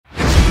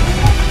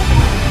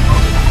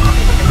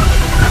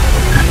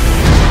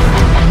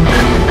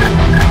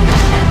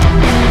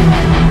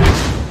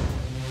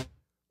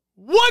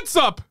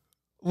up,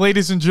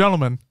 ladies and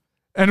gentlemen,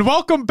 and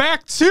welcome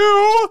back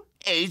to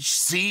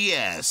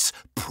HCS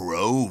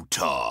Pro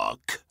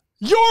Talk,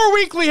 your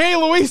weekly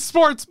Halo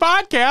esports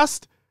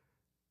podcast.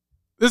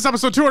 This is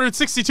episode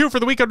 262 for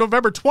the week of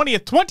November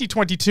 20th,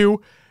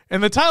 2022,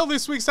 and the title of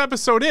this week's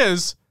episode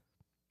is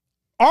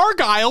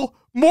Argyle,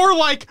 more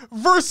like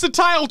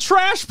versatile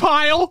trash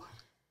pile.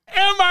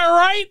 Am I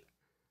right?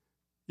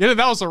 Yeah,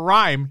 that was a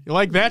rhyme. You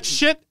like that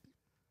shit?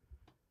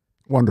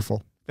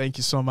 Wonderful. Thank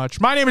you so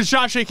much. My name is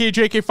Josh, a.k.a.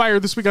 JK Fire.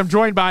 This week I'm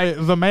joined by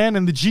the man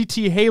in the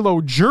GT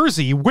Halo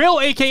jersey, Will,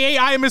 a.k.a.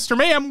 I am Mr.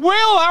 Mayhem.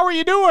 Will, how are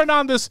you doing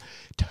on this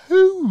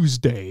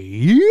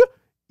Tuesday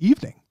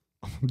evening?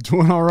 I'm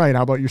doing all right.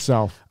 How about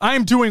yourself?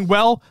 I'm doing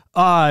well.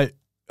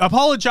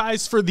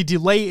 Apologize for the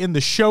delay in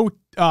the show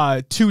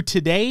to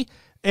today.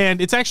 And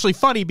it's actually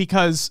funny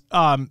because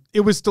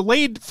it was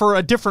delayed for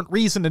a different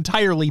reason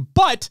entirely.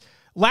 But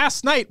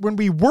last night when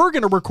we were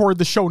going to record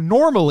the show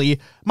normally,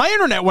 my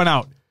internet went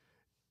out.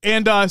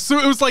 And so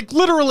it was like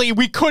literally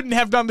we couldn't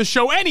have done the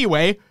show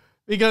anyway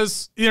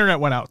because the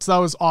internet went out. So that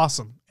was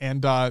awesome.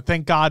 And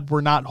thank God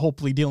we're not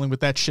hopefully dealing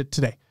with that shit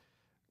today.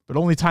 But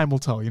only time will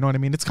tell. You know what I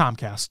mean? It's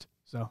Comcast.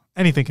 So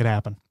anything could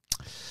happen.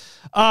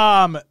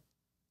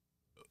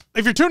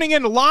 If you're tuning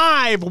in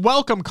live,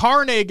 welcome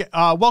Carnig,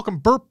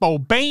 welcome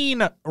Burpo,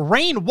 Bane,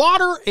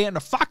 Rainwater,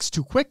 and Fox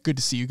Too Quick. Good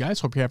to see you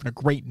guys. Hope you're having a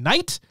great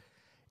night.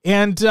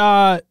 And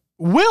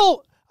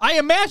Will, I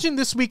imagine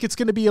this week it's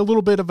going to be a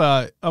little bit of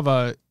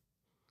a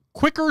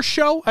quicker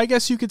show, I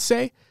guess you could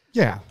say.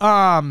 Yeah.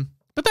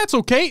 But that's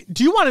okay.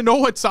 Do you want to know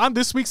what's on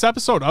this week's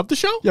episode of the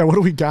show? Yeah, what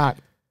do we got?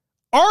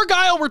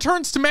 Argyle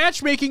returns to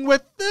matchmaking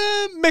with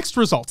mixed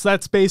results.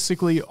 That's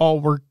basically all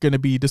we're going to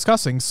be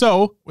discussing.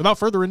 So, without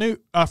further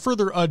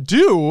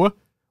ado,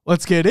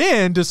 let's get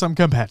into some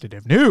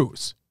competitive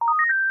news.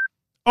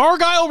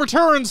 Argyle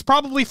returns,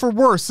 probably for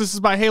worse. This is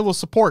by Halo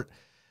Support.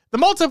 The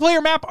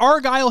multiplayer map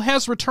Argyle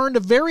has returned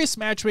to various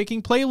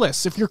matchmaking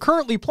playlists. If you're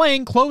currently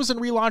playing, close and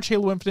relaunch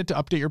Halo Infinite to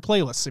update your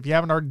playlists. If you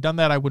haven't already done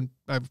that, I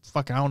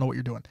don't know what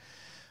you're doing.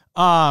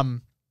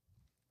 Mar,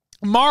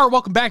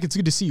 welcome back. It's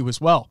good to see you as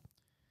well.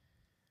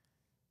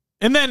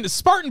 And then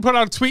Spartan put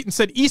out a tweet and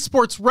said,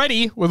 esports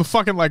ready, with a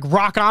fucking like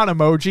rock on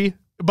emoji.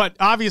 But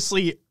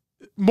obviously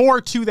more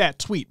to that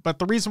tweet. But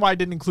the reason why I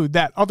didn't include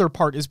that other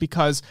part is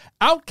because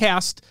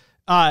Outcast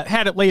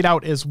had it laid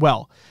out as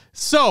well.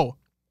 So,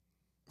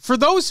 for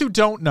those who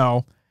don't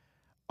know,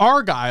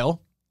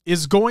 Argyle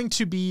is going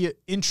to be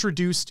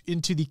introduced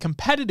into the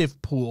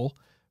competitive pool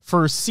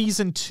for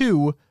Season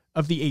 2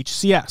 of the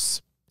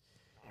HCS.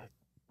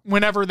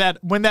 When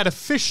that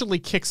officially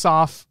kicks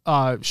off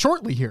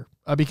shortly here,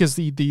 because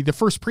the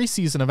first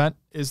preseason event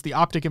is the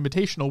Optic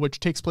Invitational, which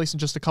takes place in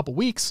just a couple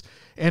weeks,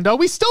 and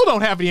we still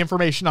don't have any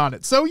information on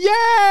it. So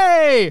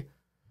yay!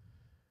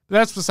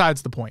 That's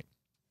besides the point.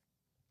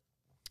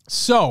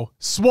 So,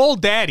 Swole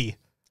Daddy.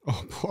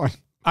 Oh boy.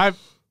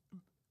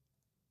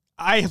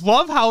 I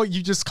love how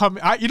you just come.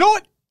 You know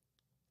what?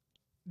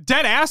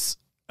 Dead ass.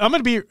 I'm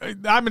going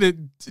to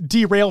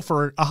derail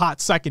for a hot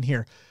second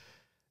here.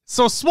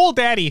 So, Swole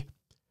Daddy,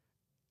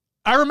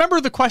 I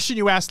remember the question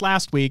you asked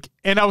last week,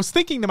 and I was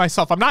thinking to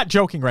myself, I'm not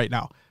joking right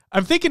now.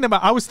 I was thinking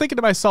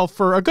to myself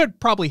for a good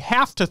probably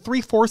half to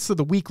 3/4 of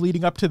the week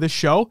leading up to this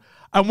show.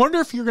 I wonder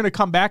if you're going to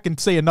come back and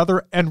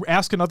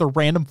ask another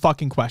random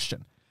fucking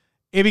question.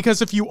 And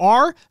because if you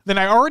are, then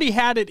I already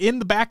had it in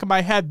the back of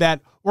my head that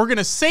we're going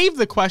to save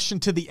the question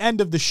to the end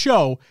of the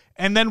show,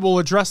 and then we'll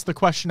address the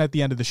question at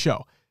the end of the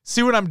show.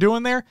 See what I'm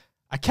doing there?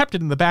 I kept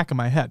it in the back of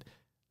my head.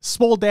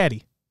 Swole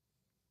Daddy.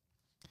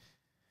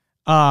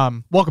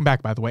 Welcome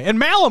back, by the way. And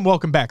Malum,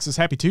 welcome back. Says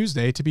happy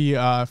Tuesday. To be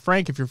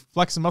frank, if you're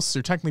flexing muscles,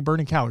 you're technically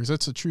burning calories.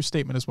 That's a true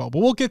statement as well.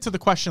 But we'll get to the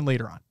question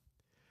later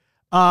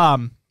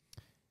on.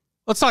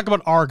 Let's talk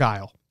about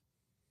Argyle.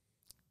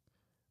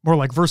 More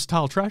like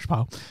versatile trash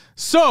pile.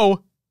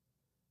 So,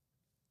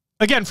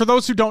 again, for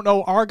those who don't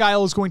know,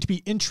 Argyle is going to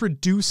be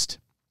introduced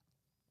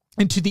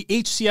into the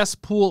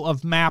HCS pool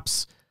of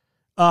maps.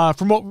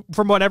 From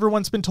what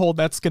everyone's been told,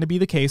 that's going to be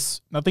the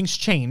case. Nothing's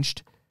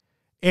changed.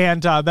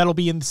 And that'll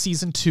be in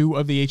Season 2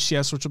 of the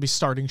HCS, which will be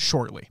starting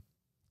shortly.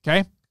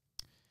 Okay?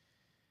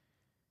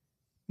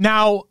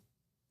 Now,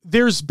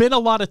 there's been a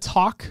lot of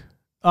talk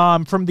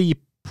from the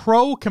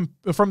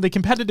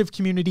competitive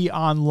community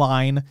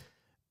online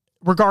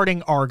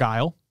regarding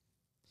Argyle.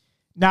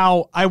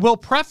 Now, I will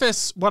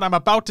preface what I'm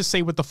about to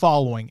say with the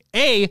following.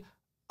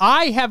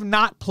 I have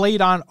not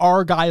played on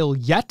Argyle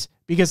yet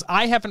because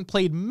I haven't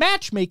played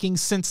matchmaking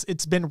since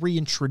it's been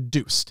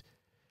reintroduced.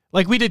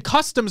 Like, we did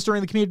customs during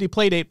the community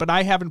playdate, but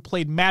I haven't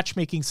played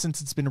matchmaking since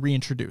it's been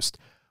reintroduced.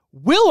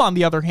 Will, on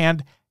the other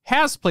hand,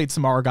 has played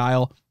some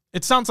Argyle.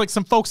 It sounds like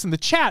some folks in the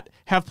chat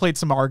have played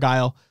some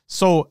Argyle.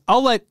 So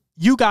I'll let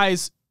you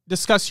guys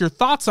discuss your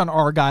thoughts on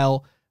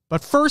Argyle.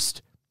 But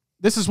first,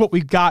 this is what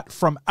we've got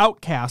from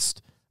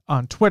Outcast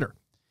on Twitter.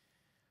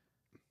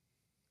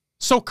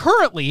 So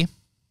currently,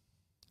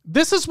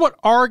 this is what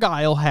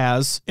Argyle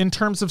has in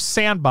terms of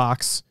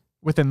sandbox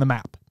within the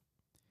map.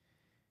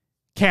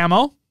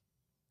 Camo,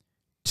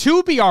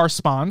 2 BR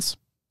spawns,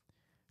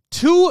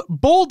 2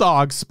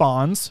 bulldog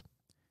spawns,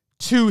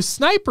 2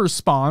 sniper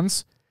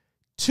spawns,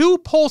 2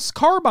 pulse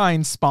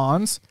carbine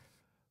spawns,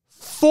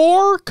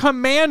 4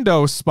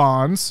 commando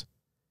spawns,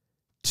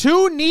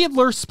 2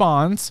 needler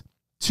spawns,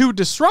 2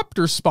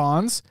 disruptor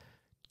spawns,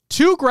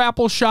 2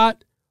 grapple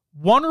shot,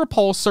 1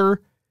 repulsor,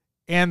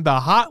 and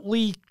the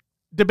hotly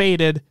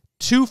debated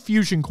 2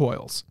 fusion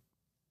coils.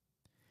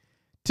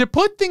 To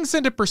put things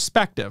into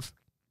perspective,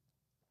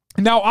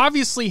 now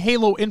obviously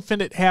Halo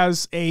Infinite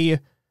has a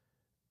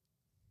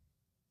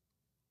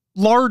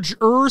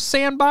larger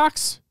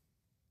sandbox,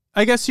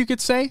 I guess you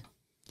could say.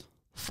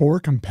 For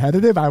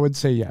competitive, I would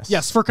say yes.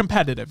 Yes, for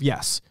competitive,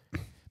 yes.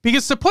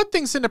 Because to put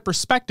things into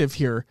perspective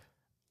here,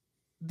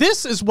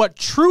 this is what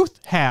Truth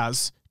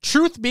has.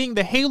 Truth being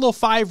the Halo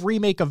 5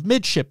 remake of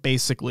Midship,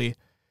 basically.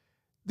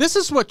 This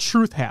is what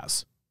Truth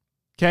has,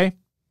 okay,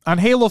 on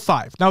Halo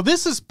 5. Now,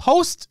 this is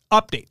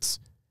post-updates,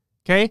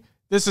 okay?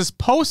 This is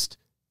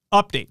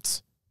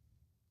post-updates.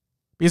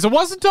 Because it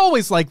wasn't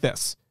always like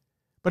this.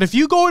 But if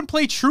you go and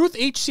play Truth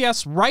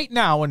HCS right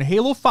now in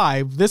Halo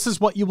 5, this is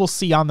what you will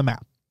see on the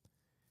map.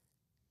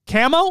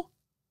 Camo,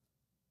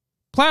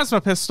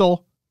 plasma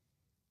pistol,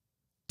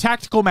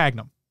 tactical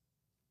magnum.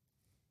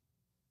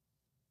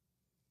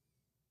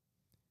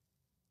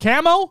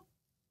 Camo,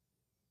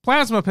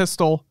 plasma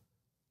pistol,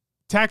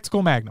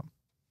 tactical magnum.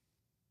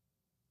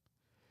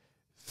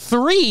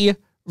 3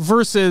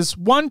 versus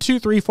 1, 2,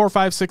 3, 4,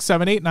 5, 6,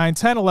 7, 8, 9,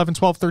 10, 11,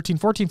 12, 13,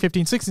 14,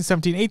 15, 16,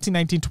 17, 18,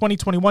 19, 20,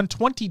 21,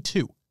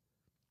 22.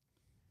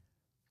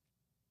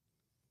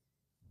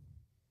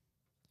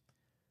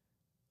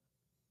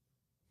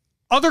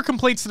 Other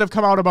complaints that have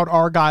come out about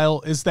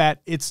Argyle is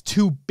that it's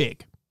too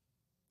big.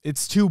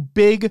 It's too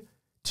big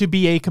to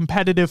be a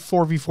competitive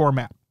 4v4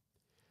 map.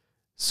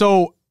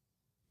 So,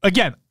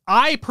 again,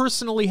 I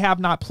personally have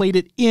not played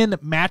it in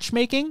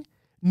matchmaking,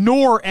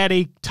 nor at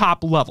a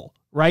top level,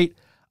 right?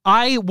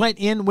 I went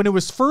in, when it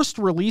was first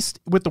released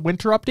with the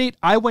winter update,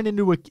 I went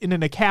into in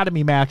an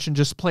academy match and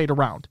just played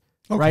around,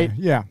 right?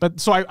 Yeah. But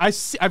so I've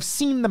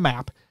seen the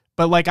map,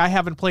 but like I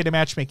haven't played a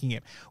matchmaking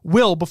game.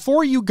 Will,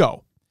 before you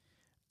go,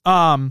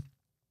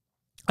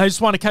 I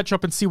just want to catch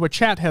up and see what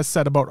chat has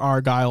said about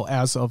Argyle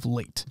as of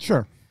late.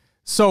 Sure.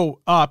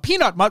 So,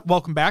 Peanut Mutt,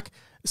 welcome back,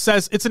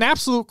 says, it's an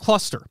absolute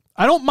cluster.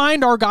 I don't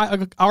mind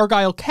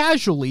Argyle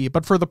casually,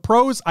 but for the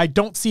pros, I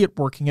don't see it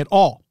working at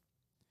all.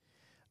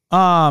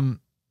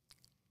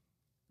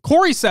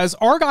 Corey says,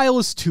 Argyle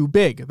is too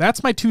big.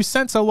 That's my 2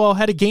 cents. LOL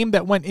had a game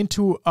that went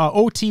into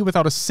OT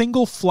without a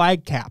single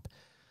flag cap.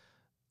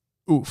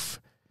 Oof.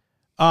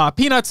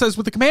 Peanut says,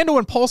 with the Commando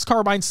and Pulse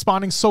Carbine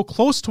spawning so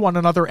close to one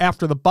another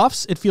after the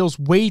buffs, it feels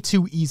way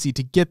too easy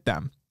to get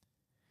them.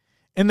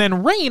 And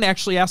then Rain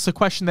actually asked a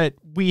question that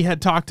we had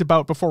talked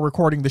about before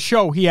recording the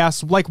show. He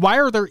asked, like, why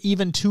are there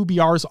even 2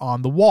 BRs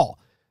on the wall?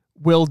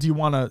 Will, do you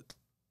want to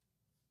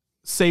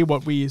say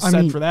what we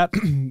said for that?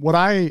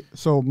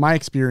 So my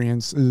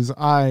experience is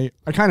I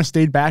kind of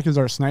stayed back as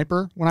our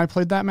sniper when I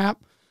played that map.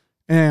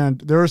 And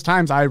there was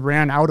times I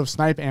ran out of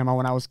snipe ammo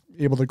when I was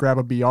able to grab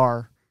a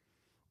BR.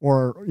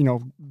 Or,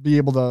 be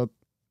able to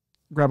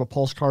grab a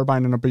pulse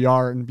carbine and a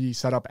BR and be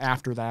set up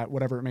after that,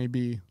 whatever it may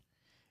be.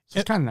 So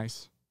it's kind of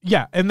nice.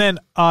 Yeah, and then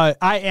I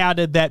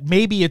added that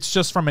maybe it's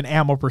just from an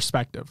ammo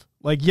perspective.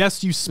 Like,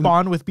 yes, you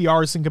spawn with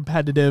BRs in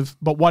competitive,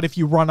 but what if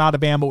you run out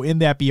of ammo in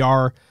that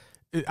BR?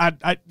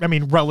 I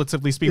mean,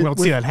 relatively speaking, we don't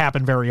see that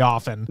happen very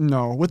often.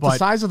 No, with the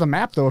size of the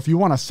map, though, if you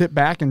want to sit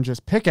back and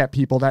just pick at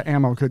people, that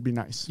ammo could be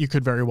nice. You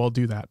could very well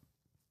do that.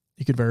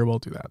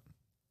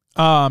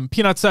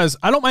 Peanut says,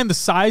 I don't mind the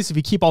size if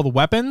you keep all the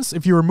weapons.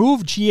 If you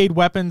remove G8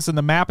 weapons and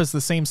the map is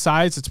the same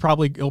size,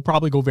 it'll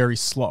probably go very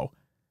slow.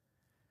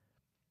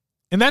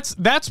 And that's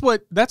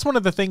one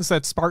of the things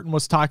that Spartan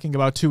was talking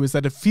about too, is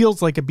that it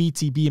feels like a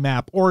BTB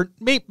map, or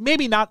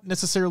maybe not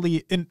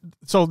necessarily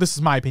so this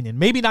is my opinion,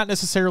 maybe not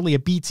necessarily a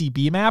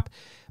BTB map,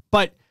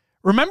 but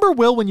remember,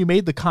 Will, when you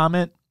made the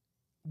comment,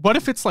 what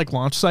if it's like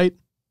launch site?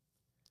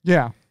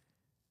 Yeah.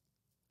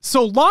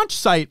 So launch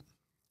site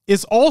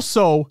is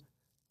also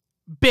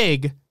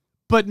big,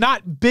 but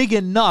not big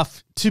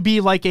enough to be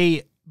like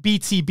a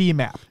BTB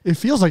map. It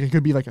feels like it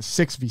could be like a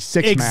 6v6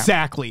 map.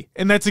 Exactly.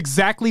 And that's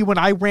exactly when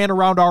I ran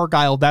around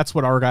Argyle, that's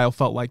what Argyle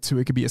felt like too.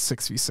 It could be a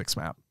 6v6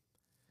 map.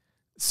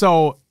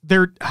 So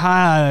they're So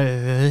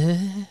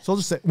I'll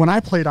just say, when I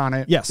played on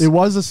it, yes, it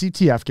was a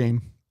CTF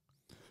game.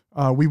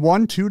 We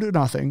won 2-0.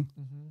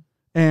 Mm-hmm.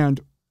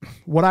 And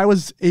what I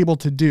was able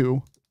to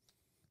do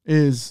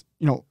is,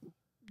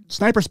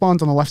 sniper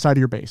spawns on the left side of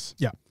your base.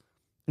 Yeah.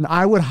 And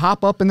I would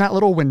hop up in that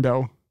little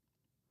window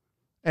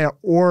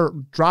or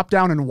drop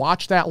down and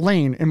watch that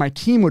lane, and my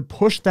team would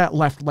push that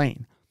left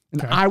lane.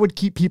 And I would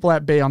keep people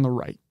at bay on the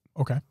right.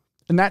 Okay.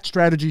 And that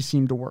strategy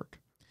seemed to work.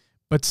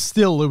 But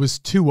still, it was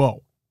 2-0.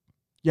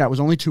 Yeah, it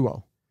was only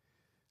 2-0.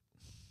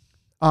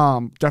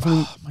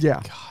 Definitely,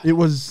 yeah. God. It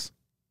was,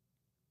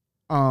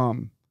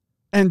 and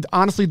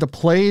honestly, the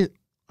play,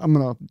 I'm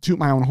going to toot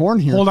my own horn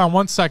here. Hold on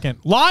 1 second.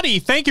 Lottie,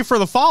 thank you for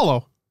the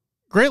follow.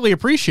 Greatly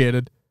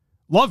appreciated.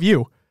 Love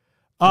you.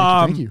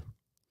 Thank you.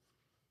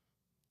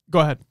 Go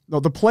ahead. No,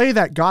 the play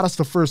that got us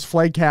the first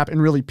flag cap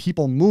and really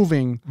people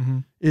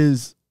moving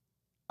is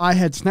I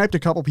had sniped a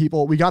couple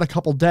people. We got a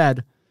couple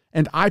dead,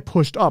 and I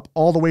pushed up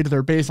all the way to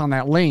their base on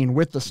that lane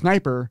with the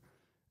sniper.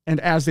 And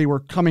as they were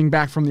coming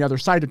back from the other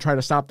side to try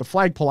to stop the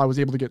flagpole, I was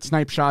able to get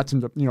snipe shots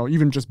and,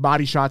 even just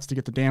body shots to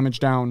get the damage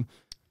down,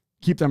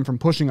 keep them from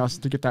pushing us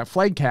to get that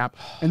flag cap.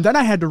 And then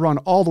I had to run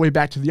all the way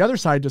back to the other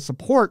side to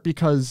support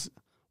because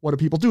what do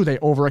people do? They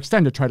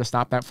overextend to try to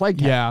stop that flag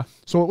cap. Yeah.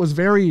 So it was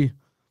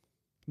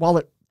while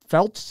it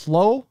felt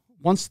slow,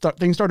 once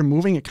things started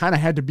moving, it kind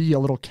of had to be a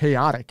little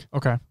chaotic.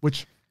 Okay.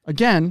 Which,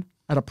 again,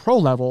 at a pro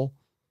level,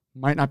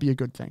 might not be a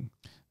good thing.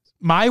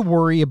 My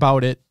worry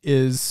about it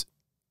is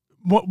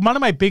one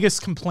of my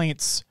biggest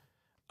complaints.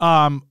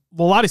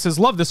 Lottie says,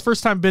 love this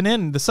first time been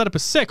in. The setup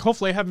is sick.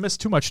 Hopefully I haven't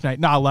missed too much tonight.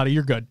 Nah, Lottie,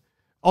 you're good.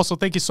 Also,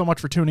 thank you so much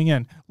for tuning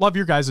in. Love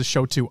your guys'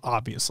 show too,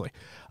 obviously.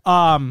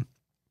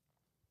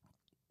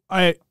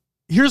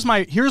 Here's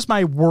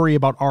my worry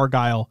about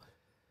Argyle.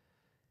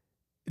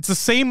 It's the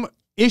same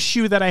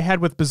issue that I had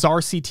with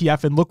Bizarre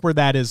CTF, and look where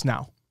that is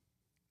now.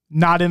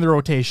 Not in the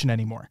rotation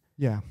anymore.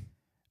 Yeah.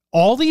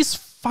 All these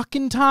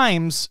fucking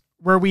times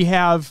where we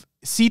have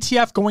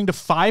CTF going to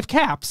 5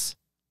 caps,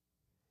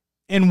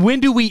 and when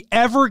do we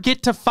ever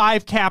get to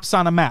 5 caps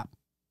on a map?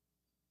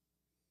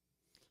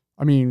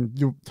 I mean,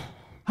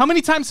 how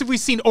many times have we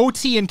seen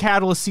OT in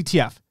Catalyst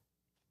CTF?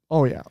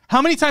 Oh, yeah.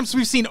 How many times have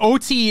we seen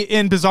OT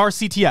in Bizarre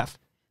CTF?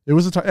 It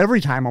was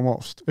every time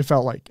almost. It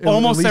felt like.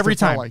 Almost every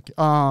time. Like.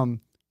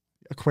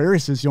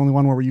 Aquarius is the only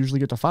one where we usually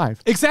get to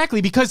 5.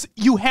 Exactly, because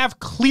you have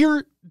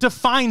clear,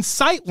 defined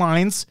sight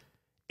lines,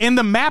 and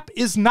the map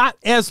is not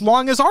as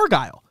long as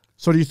Argyle.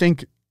 So do you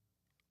think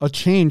a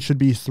change should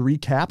be 3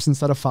 caps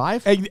instead of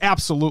 5?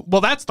 Absolutely.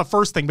 Well, that's the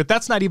first thing, but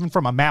that's not even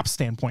from a map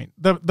standpoint.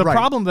 The Right.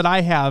 problem that I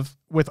have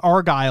with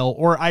Argyle,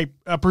 or I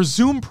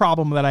presume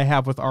problem that I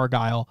have with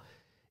Argyle,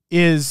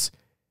 is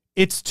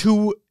it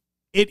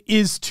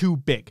is too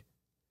big.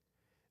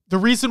 The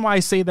reason why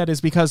I say that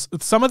is because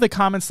some of the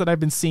comments that I've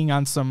been seeing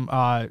on some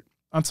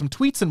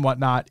tweets and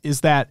whatnot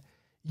is that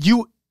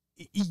you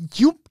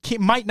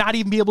might not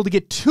even be able to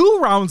get 2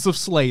 rounds of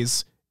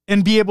slays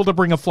and be able to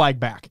bring a flag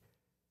back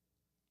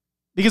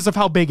because of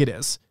how big it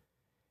is.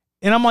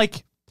 And I'm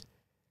like,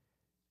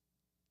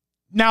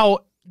 now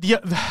the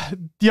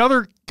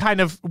other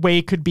kind of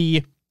way could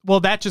be, well,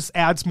 that just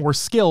adds more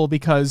skill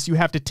because you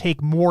have to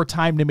take more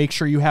time to make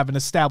sure you have an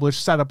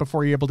established setup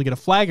before you're able to get a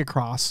flag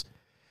across.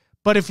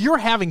 But if you're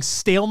having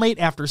stalemate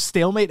after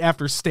stalemate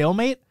after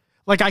stalemate,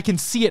 like I can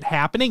see it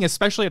happening,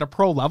 especially at a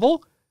pro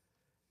level.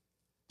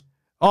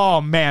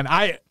 Oh man,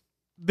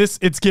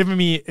 it's giving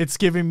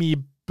me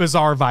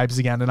Bizarre vibes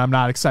again, and I'm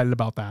not excited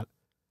about that.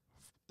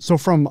 So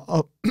from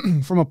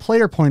a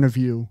player point of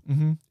view,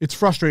 it's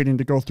frustrating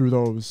to go through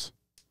those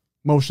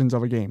motions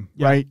of a game,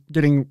 right?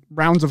 Getting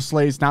rounds of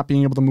slays, not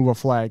being able to move a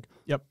flag.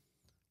 Yep.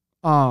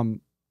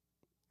 From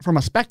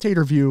a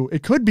spectator view,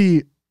 it could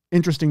be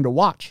interesting to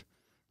watch.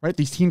 Right,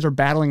 these teams are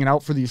battling it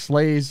out for these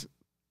slays.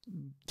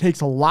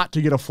 Takes a lot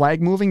to get a flag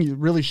moving. It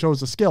really shows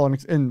the skill,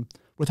 and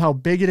with how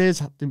big it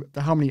is,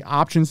 how many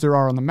options there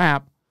are on the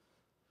map,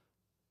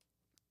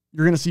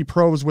 you're going to see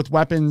pros with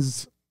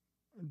weapons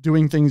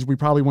doing things we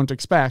probably wouldn't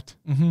expect.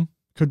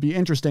 Could be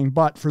interesting,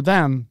 but for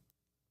them,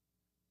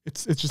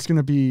 it's just going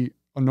to be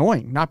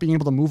annoying not being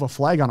able to move a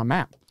flag on a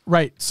map.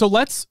 Right. So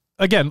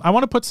I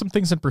want to put some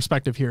things in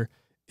perspective here.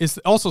 Is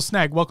also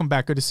Snag, welcome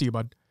back. Good to see you,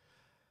 bud.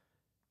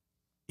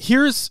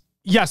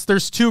 Yes,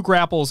 there's 2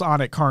 grapples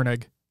on it,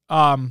 Carnegie.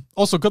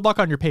 Also, good luck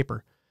on your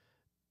paper.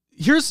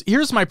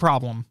 Here's my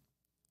problem,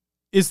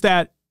 is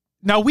that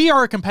now we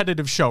are a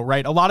competitive show,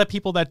 right? A lot of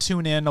people that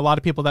tune in, a lot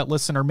of people that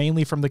listen are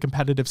mainly from the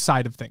competitive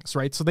side of things,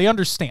 right? So they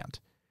understand.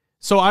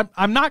 So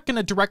I'm not going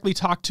to directly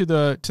talk to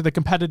the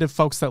competitive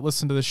folks that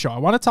listen to the show. I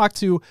want to talk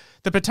to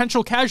the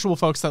potential casual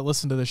folks that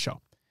listen to the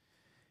show.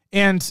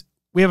 And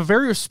we have a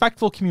very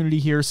respectful community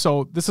here,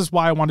 so this is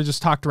why I want to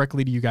just talk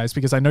directly to you guys,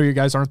 because I know you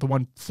guys aren't the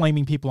one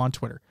flaming people on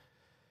Twitter.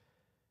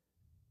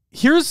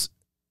 Here's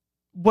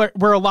where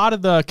a lot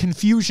of the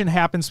confusion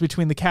happens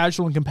between the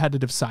casual and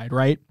competitive side,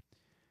 right?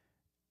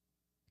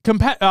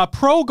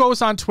 Pro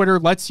goes on Twitter.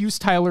 Let's use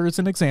Tyler as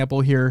an example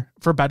here,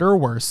 for better or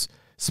worse.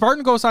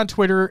 Spartan goes on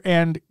Twitter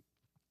and,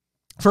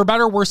 for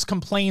better or worse,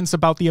 complains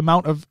about the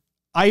amount of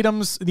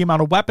items, the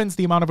amount of weapons,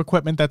 the amount of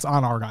equipment that's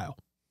on Argyle,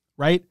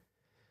 right?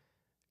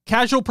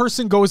 Casual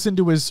person goes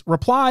into his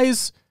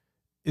replies,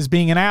 is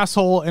being an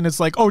asshole, and it's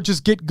like, oh,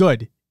 just get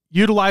good.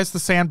 Utilize the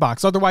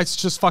sandbox. Otherwise,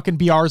 it's just fucking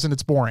BRs and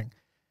it's boring.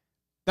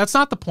 That's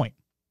not the point,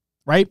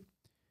 right?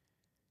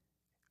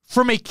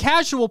 From a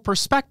casual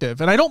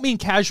perspective, and I don't mean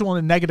casual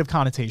in a negative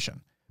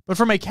connotation, but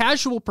from a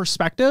casual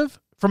perspective,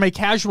 from a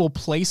casual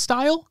play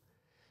style,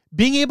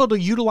 being able to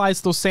utilize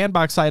those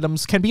sandbox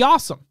items can be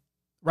awesome,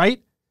 right?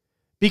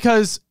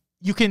 Because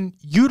you can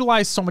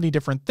utilize so many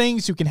different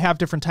things. You can have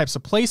different types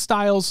of play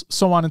styles,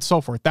 so on and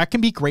so forth. That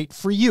can be great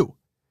for you.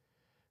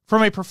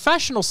 From a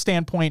professional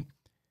standpoint,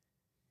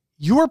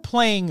 you are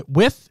playing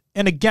with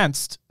and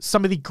against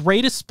some of the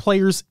greatest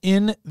players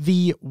in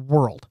the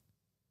world,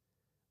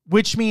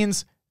 which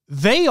means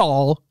they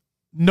all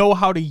know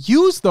how to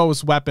use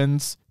those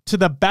weapons to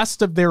the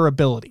best of their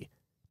ability,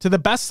 to the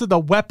best of the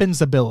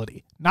weapon's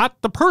ability,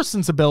 not the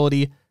person's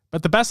ability,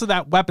 but the best of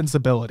that weapon's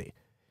ability.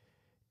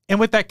 And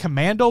with that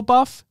commando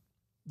buff,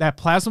 that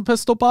plasma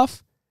pistol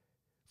buff,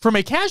 from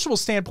a casual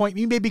standpoint,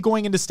 you may be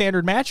going into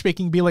standard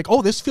matchmaking and be like,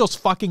 oh, this feels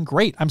fucking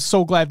great. I'm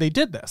so glad they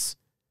did this.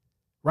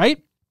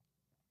 Right?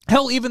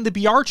 Hell, even the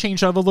BR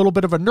change of a little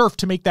bit of a nerf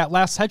to make that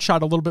last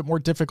headshot a little bit more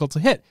difficult to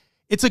hit.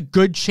 It's a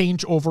good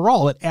change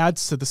overall. It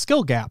adds to the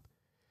skill gap.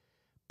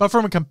 But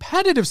from a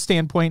competitive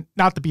standpoint,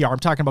 not the BR, I'm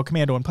talking about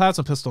commando and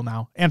plasma pistol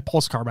now, and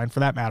pulse carbine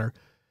for that matter.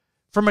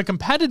 From a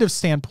competitive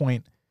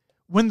standpoint,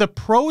 when the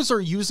pros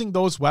are using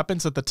those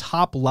weapons at the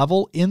top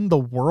level in the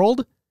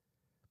world,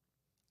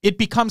 it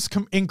becomes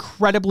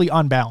incredibly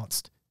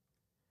unbalanced.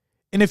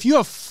 And if you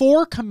have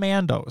 4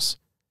 commandos,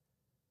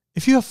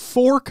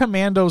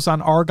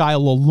 on Argyle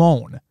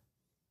alone,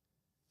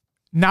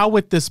 now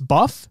with this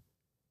buff,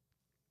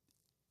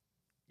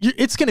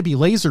 it's going to be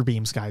laser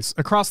beams, guys,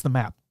 across the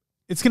map.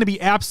 It's going to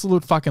be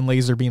absolute fucking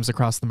laser beams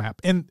across the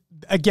map. And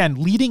again,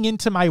 leading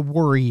into my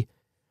worry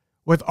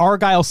with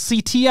Argyle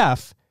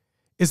CTF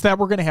is that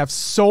we're going to have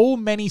so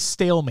many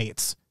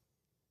stalemates.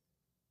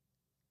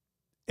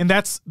 And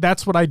that's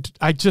what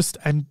I'm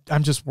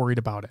just worried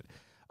about it.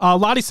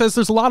 Lottie says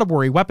there's a lot of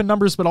worry, weapon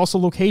numbers, but also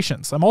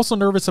locations. I'm also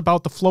nervous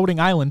about the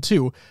floating island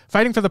too.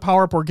 Fighting for the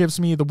power up or gives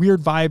me the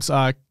weird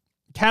vibes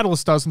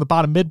Catalyst does in the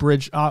bottom mid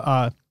bridge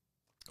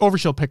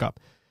overshield pickup.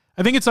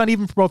 I think it's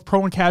uneven for both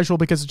pro and casual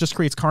because it just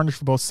creates carnage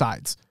for both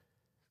sides.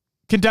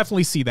 Can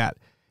definitely see that.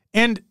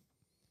 And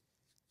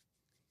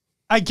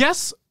I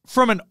guess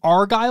from an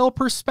Argyle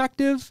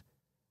perspective,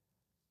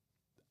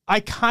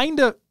 I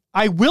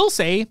will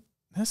say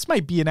this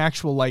might be an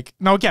actual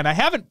now again, I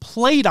haven't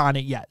played on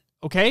it yet.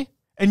 Okay.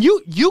 And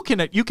you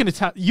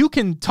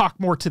can talk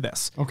more to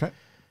this. Okay.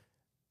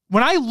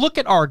 When I look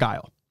at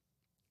Argyle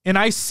and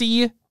I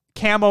see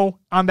camo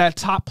on that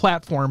top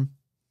platform,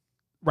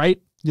 right?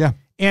 Yeah.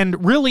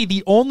 And really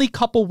the only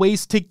couple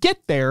ways to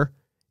get there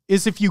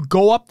is if you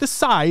go up the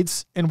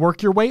sides and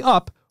work your way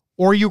up,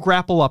 or you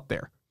grapple up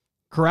there.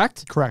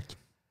 Correct? Correct.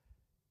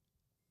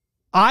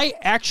 I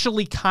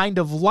actually kind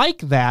of like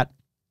that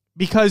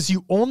because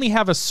you only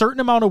have a certain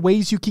amount of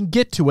ways you can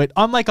get to it,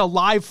 unlike a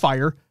live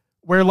fire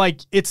where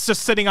it's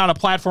just sitting on a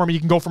platform and you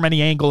can go from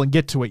any angle and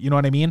get to it. You know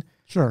what I mean?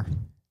 Sure.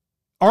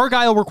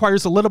 Argyle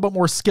requires a little bit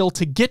more skill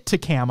to get to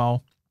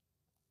camo.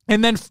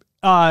 And then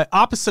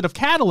opposite of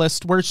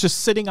Catalyst, where it's just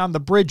sitting on the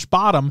bridge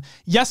bottom.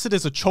 Yes, it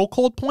is a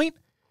chokehold point,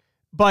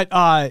 but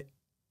I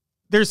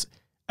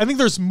think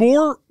there's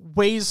more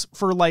ways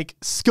for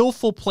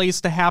skillful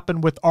plays to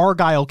happen with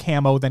Argyle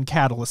camo than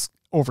Catalyst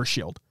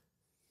overshield.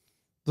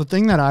 The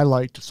thing that I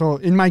liked, so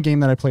in my game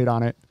that I played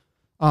on it,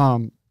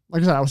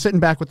 like I said, I was sitting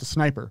back with the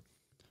sniper.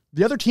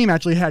 The other team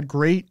actually had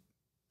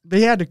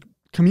they had to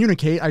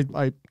communicate.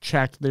 I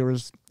checked.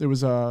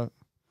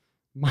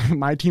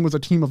 My team was a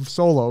team of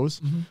solos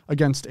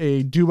against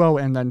a duo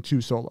and then 2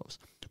 solos.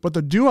 But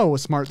the duo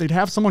was smart. They'd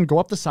have someone go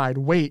up the side,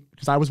 wait,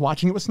 because I was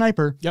watching it with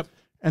sniper. Yep.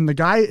 And the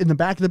guy in the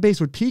back of the base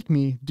would peek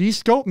me,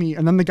 de-scope me,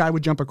 and then the guy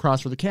would jump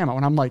across for the camo.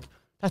 And I'm like,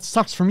 that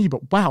sucks for me,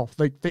 but wow,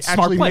 they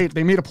actually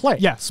made a play.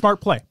 Yeah,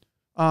 smart play.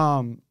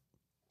 But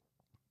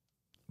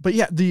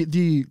yeah,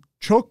 the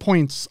choke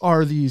points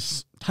are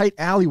these tight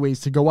alleyways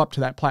to go up to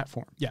that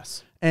platform.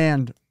 Yes.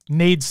 And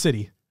Nade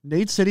City,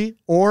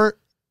 or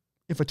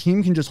if a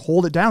team can just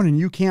hold it down and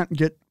you can't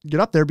get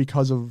up there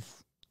because of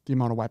the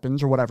amount of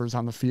weapons or whatever's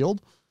on the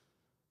field.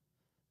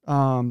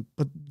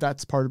 But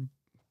that's part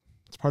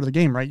of the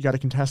game, right? You got to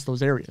contest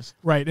those areas.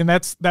 Right. And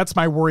that's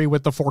my worry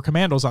with the 4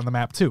 commandos on the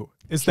map too,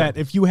 is that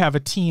if you have a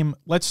team,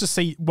 let's just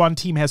say one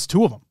team has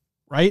 2 of them,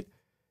 right?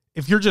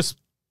 If you're just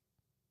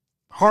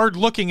hard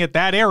looking at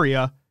that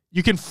area,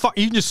 you can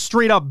just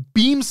straight up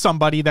beam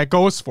somebody that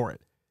goes for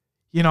it,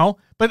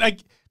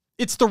 but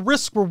it's the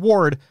risk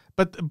reward.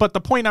 But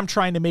the point I'm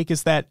trying to make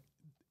is that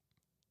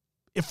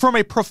from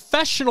a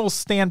professional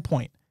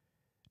standpoint,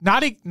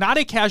 not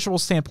a casual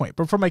standpoint,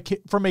 but from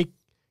a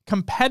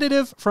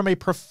competitive, from a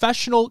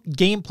professional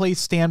gameplay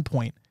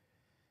standpoint,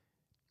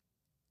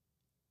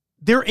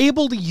 they're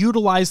able to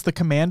utilize the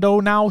commando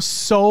now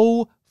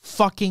so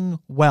fucking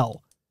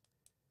well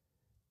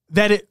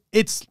that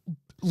it's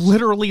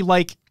literally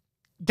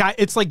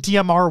it's like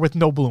DMR with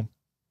no bloom.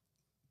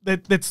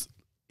 It's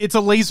a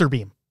laser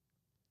beam.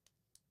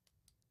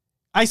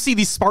 I see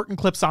these Spartan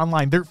clips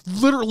online. They're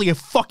literally a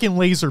fucking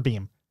laser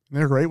beam.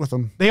 They're great with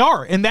them. They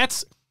are. And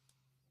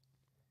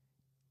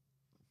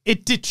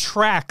it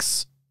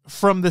detracts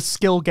from the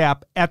skill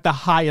gap at the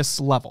highest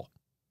level.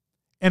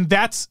 And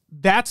that's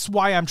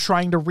why I'm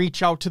trying to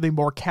reach out to the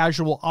more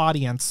casual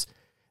audience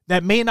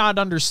that may not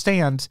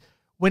understand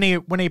when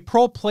a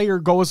pro player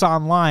goes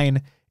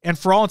online and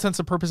for all intents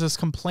and purposes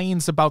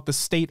complains about the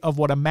state of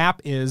what a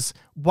map is,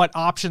 what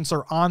options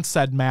are on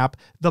said map,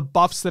 the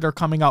buffs that are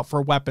coming out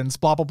for weapons,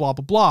 blah, blah, blah,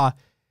 blah, blah.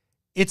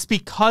 It's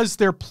because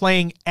they're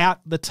playing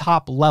at the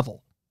top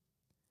level.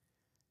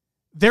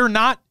 They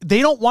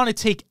don't want to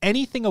take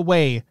anything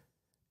away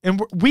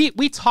And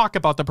we talk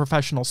about the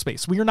professional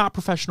space. We are not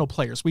professional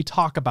players. We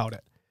talk about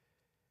it.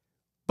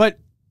 But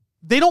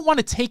they don't want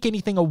to take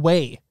anything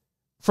away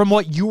from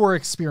what you are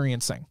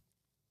experiencing.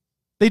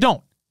 They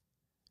don't.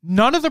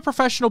 None of the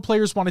professional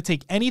players want to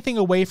take anything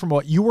away from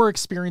what you are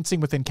experiencing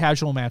within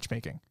casual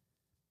matchmaking.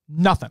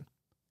 Nothing.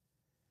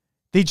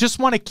 They just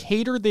want to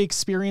cater the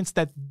experience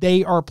that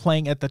they are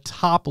playing at the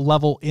top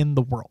level in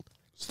the world.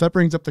 So that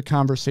brings up the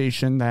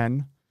conversation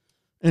then.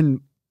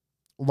 And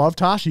love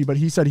Tashi, but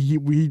he said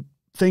we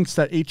thinks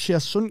that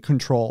HCS shouldn't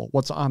control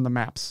what's on the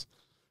maps,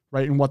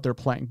 right, and what they're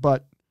playing.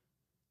 But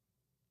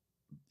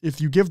if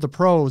you give the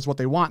pros what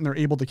they want and they're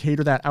able to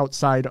cater that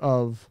outside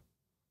of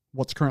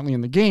what's currently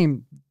in the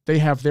game, they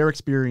have their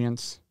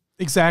experience.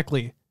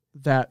 Exactly.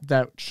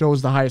 That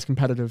shows the highest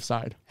competitive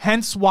side.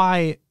 Hence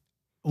why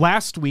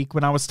last week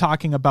when I was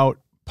talking about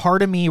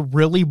part of me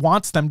really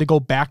wants them to go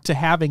back to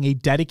having a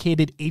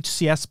dedicated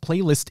HCS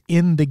playlist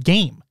in the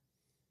game.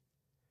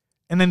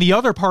 And then the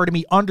other part of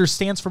me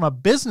understands from a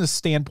business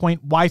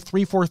standpoint why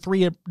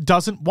 343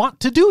 doesn't want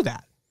to do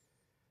that.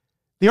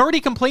 They already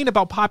complain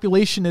about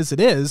population as it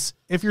is.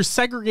 If you're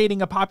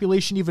segregating a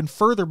population even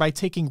further by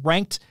taking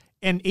ranked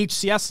and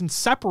HCS and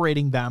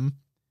separating them,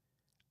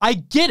 I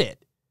get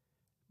it.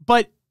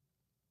 But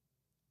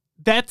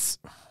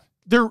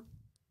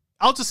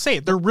I'll just say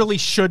it, there really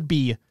should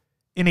be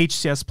an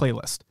HCS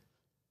playlist.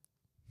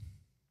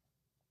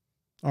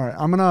 All right,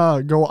 I'm going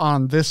to go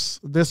on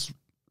this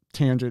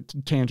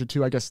tangent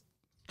too, I guess,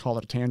 call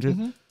it a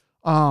tangent.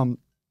 Mm-hmm.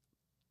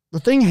 The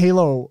thing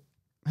Halo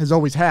has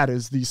always had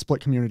is these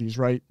split communities,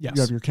 right? Yes.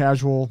 You have your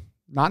casual,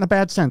 not in a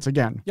bad sense,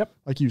 again, yep,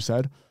 like you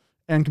said,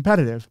 and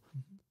competitive.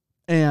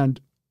 Mm-hmm.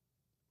 And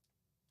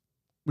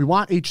we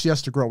want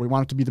HCS to grow. We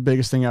want it to be the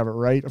biggest thing ever,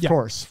 right? Of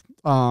course.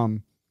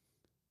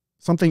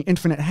 Something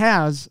Infinite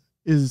has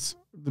is,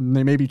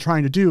 they may be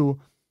trying to do,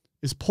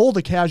 is pull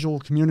the casual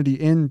community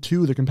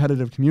into the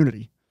competitive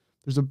community.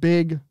 There's a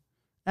big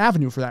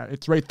avenue for that.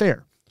 It's right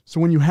there. So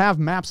when you have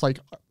maps like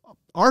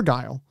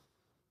Argyle,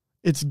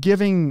 it's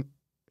giving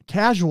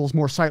casuals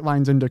more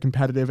sightlines into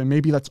competitive, and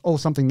maybe that's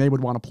something they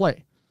would want to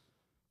play.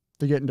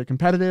 They get into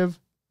competitive,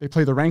 they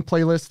play the rank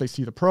playlist, they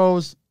see the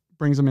pros,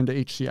 brings them into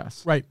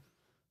HCS. Right.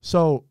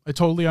 So I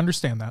totally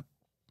understand that.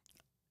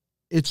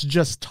 It's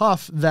just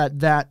tough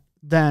that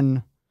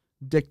then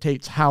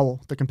dictates how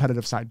the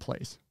competitive side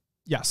plays.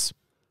 Yes.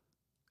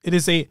 It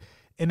is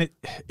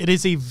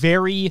a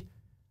very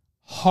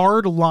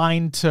hard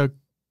line to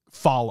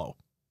follow.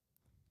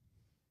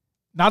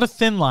 Not a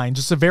thin line,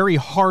 just a very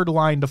hard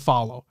line to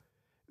follow.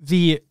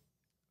 We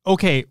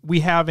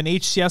have an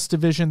HCS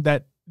division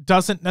that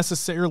doesn't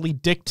necessarily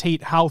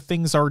dictate how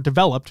things are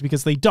developed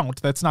because they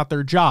don't. That's not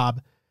their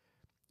job.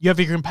 You have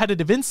your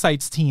competitive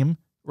insights team,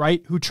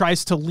 right, who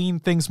tries to lean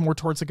things more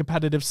towards the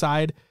competitive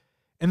side.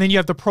 And then you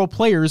have the pro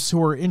players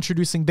who are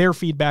introducing their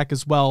feedback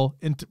as well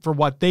for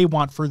what they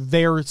want for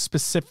their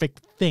specific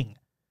thing.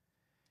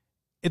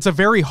 It's a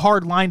very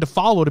hard line to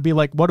follow to be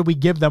like, what do we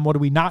give them? What do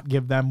we not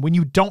give them when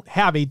you don't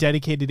have a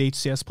dedicated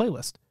HCS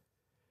playlist?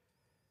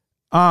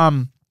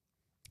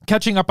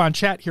 Catching up on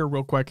chat here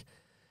real quick.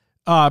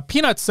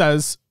 Peanut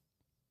says,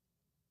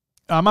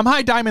 I'm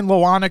high diamond,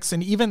 low onyx,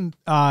 and even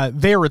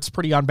there it's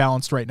pretty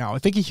unbalanced right now. I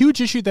think a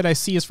huge issue that I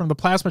see is from the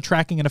plasma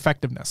tracking and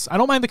effectiveness. I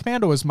don't mind the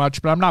commando as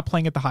much, but I'm not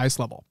playing at the highest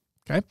level.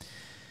 Okay.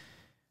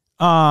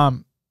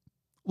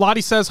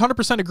 Lottie says,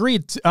 100%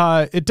 agreed.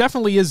 It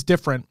definitely is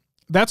different.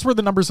 That's where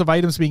the numbers of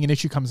items being an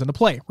issue comes into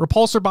play.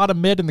 Repulsor bottom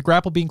mid and the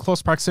grapple being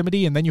close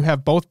proximity, and then you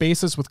have both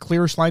bases with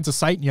clearish lines of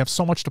sight and you have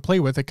so much to play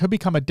with. It could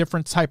become a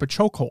different type of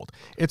chokehold.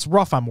 It's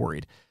rough, I'm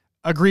worried.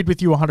 Agreed with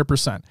you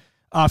 100%.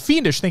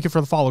 Fiendish, thank you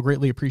for the follow.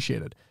 Greatly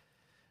appreciated.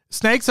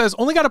 Snag says,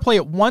 only got to play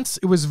it once.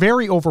 It was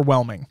very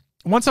overwhelming.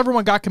 Once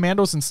everyone got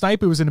commandos and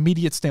snipe, it was an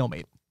immediate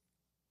stalemate.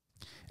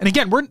 And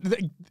again,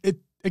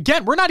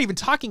 we're not even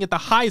talking at the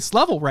highest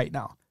level right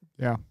now.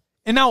 Yeah.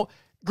 And now,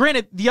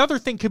 granted, the other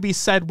thing could be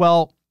said,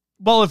 well,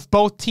 if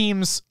both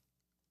teams,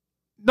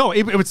 no,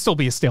 it would still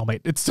be a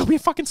stalemate. It'd still be a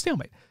fucking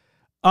stalemate.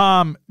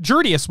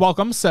 Jurdius,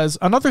 welcome, says,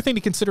 another thing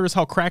to consider is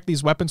how cracked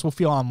these weapons will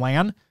feel on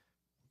LAN.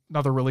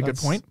 Another really good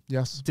point.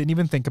 Yes. Didn't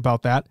even think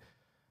about that.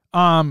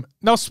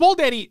 Now, Swole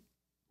Daddy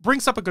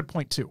brings up a good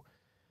point too.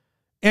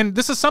 And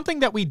this is something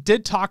that we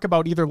did talk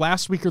about either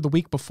last week or the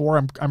week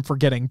before. I'm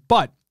forgetting.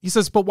 But he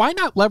says, but why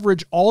not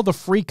leverage all the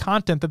free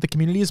content that the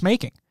community is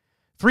making?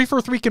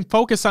 343 can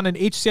focus on an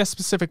HCS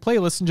specific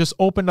playlist and just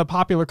open the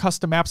popular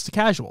custom maps to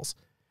casuals.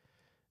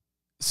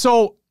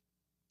 So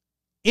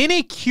in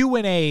a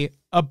Q&A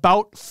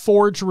about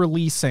Forge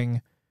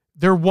releasing,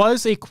 there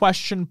was a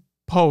question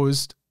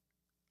posed.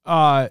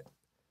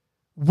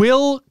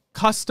 Will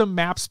custom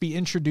maps be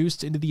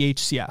introduced into the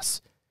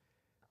HCS?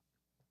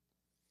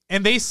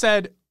 And they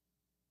said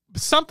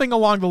something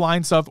along the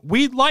lines of,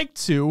 we'd like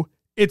to,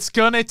 it's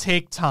gonna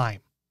take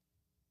time.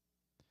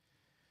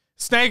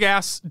 Snag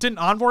asks, didn't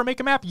Envor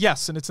make a map?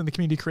 Yes, and it's in the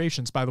community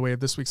creations, by the way,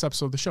 of this week's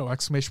episode of the show.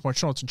 Exclamation point,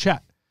 show notes in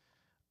chat.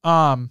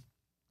 And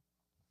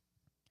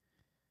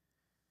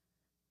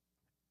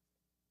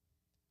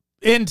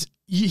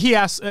he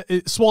asks,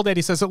 Swole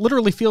Daddy says, it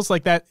literally feels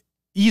like that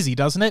easy,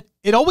 doesn't it?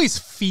 It always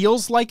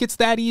feels like it's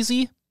that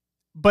easy,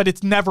 but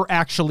it's never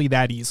actually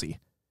that easy.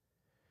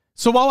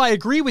 So while I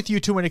agree with you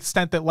to an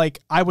extent that like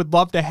I would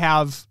love to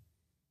have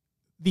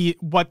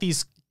what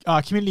these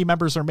community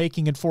members are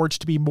making in Forge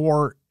to be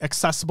more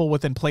accessible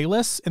within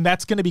playlists, and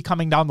that's going to be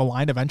coming down the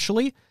line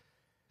eventually,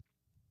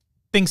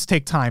 things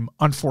take time,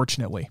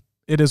 unfortunately.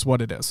 It is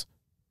what it is.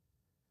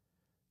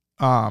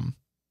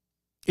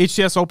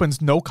 HCS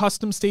opens no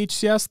customs to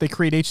HCS. They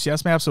create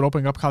HCS maps that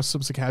open up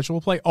customs to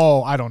casual play.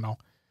 Oh, I don't know.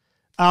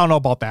 I don't know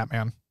about that,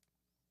 man.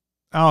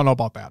 I don't know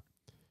about that.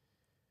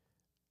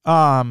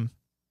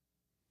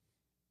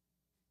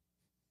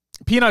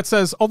 Peanut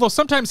says, although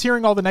sometimes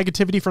hearing all the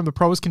negativity from the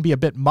pros can be a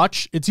bit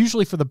much, it's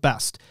usually for the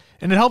best.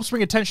 And it helps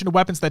bring attention to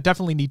weapons that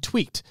definitely need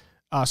tweaked.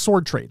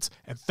 Sword trades.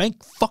 And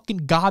thank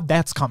fucking God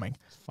that's coming.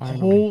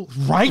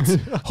 Right?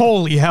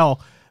 Holy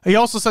hell. He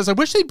also says, I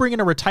wish they'd bring in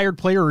a retired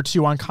player or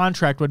two on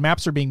contract when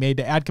maps are being made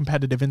to add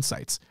competitive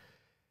insights.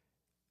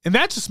 And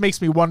that just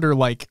makes me wonder,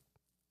 like,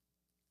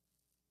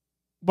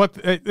 what,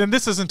 and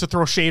this isn't to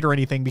throw shade or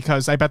anything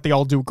because I bet they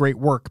all do great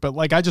work, but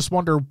like, I just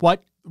wonder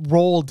what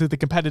role do the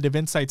competitive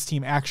insights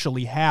team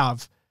actually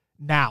have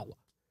now?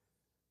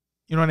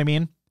 You know what I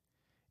mean?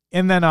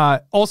 And then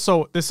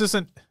also, this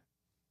isn't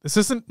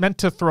meant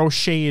to throw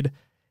shade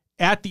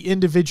at the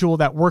individual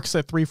that works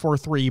at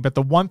 343, but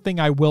the one thing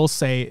I will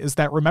say is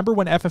that remember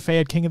when FFA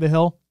had King of the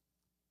Hill?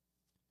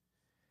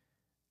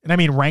 And I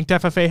mean ranked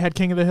FFA had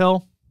King of the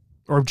Hill,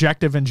 or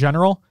objective in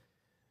general.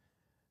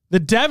 The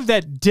dev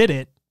that did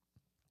it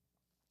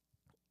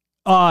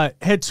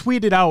had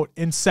tweeted out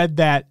and said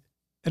that,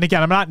 and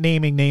again, I'm not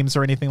naming names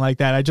or anything like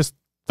that. I just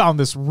found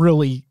this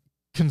really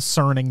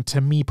concerning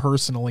to me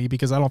personally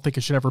because I don't think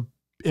it should ever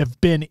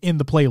have been in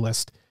the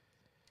playlist.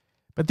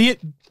 But the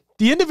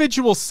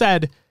individual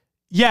said,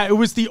 yeah, it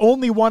was the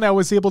only one I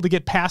was able to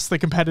get past the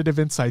competitive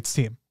insights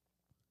team.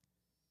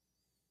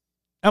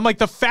 I'm like,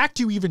 the fact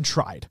you even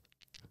tried.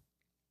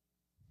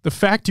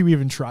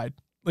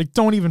 Like,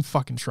 don't even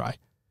fucking try.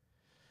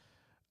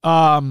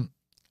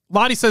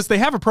 Lottie says they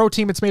have a pro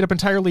team. It's made up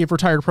entirely of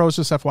retired pros,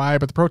 just FYI,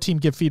 but the pro team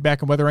give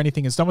feedback, and whether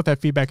anything is done with that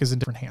feedback is in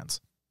different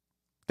hands.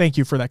 Thank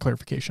you for that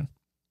clarification.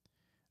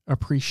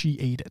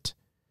 Appreciate it.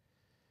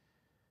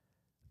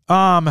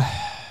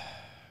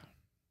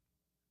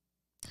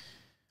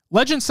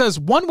 Legend says,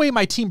 one way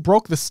my team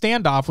broke the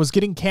standoff was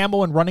getting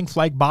camo and running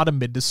flag bottom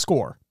mid to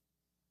score.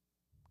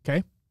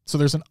 Okay, so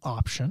there's an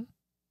option.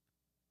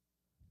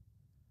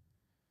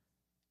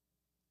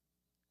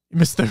 You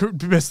missed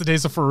the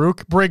days of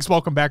Farouk. Briggs,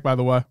 welcome back, by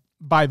the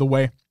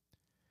way.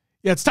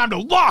 Yeah, it's time to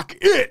lock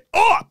it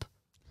up.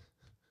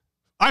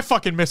 I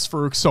fucking miss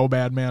Farouk so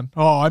bad, man.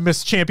 Oh, I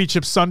miss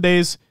Championship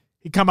Sundays.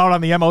 He'd come out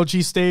on the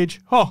MLG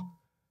stage. Oh,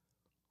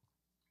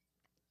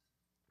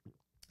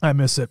 I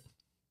miss it.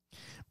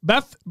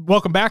 Beth,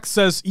 welcome back,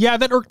 says, yeah,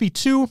 that irked me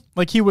too.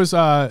 Like he was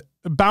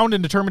bound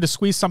and determined to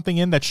squeeze something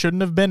in that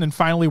shouldn't have been and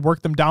finally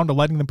worked them down to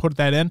letting them put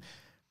that in.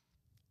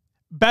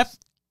 Beth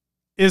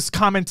is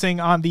commenting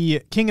on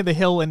the King of the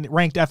Hill and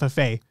ranked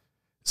FFA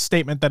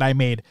statement that I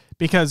made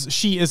because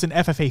she is an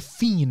FFA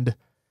fiend.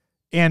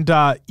 And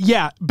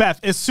yeah, Beth,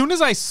 as soon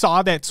as I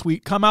saw that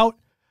tweet come out,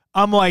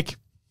 I'm like,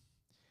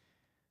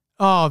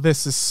 oh,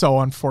 this is so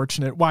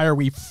unfortunate. Why are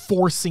we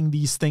forcing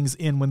these things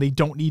in when they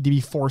don't need to be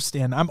forced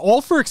in? I'm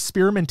all for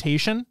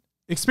experimentation.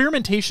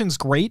 Experimentation's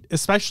great,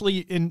 especially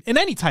in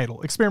any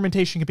title.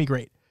 Experimentation can be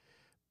great.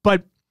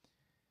 But,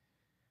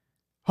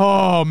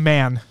 oh,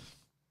 man.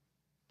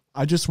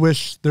 I just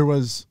wish there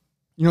was,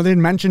 they'd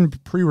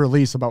mentioned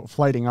pre-release about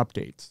flighting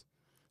updates.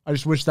 I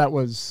just wish that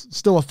was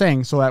still a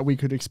thing so that we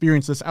could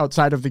experience this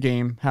outside of the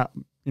game, and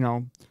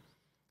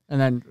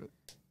then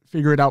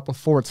figure it out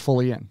before it's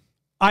fully in.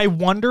 I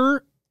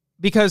wonder,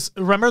 because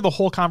remember the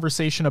whole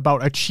conversation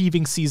about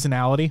achieving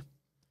seasonality?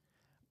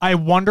 I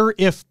wonder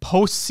if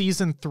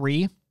post-season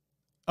 3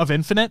 of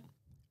Infinite,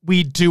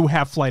 we do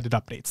have flighted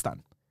updates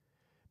then.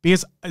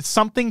 Because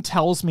something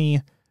tells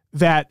me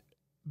that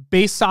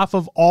based off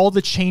of all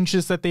the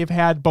changes that they've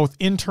had, both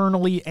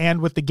internally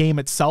and with the game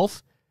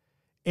itself,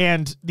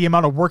 and the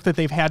amount of work that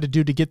they've had to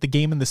do to get the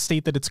game in the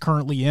state that it's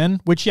currently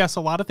in, which, yes,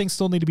 a lot of things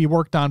still need to be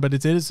worked on, but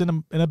it is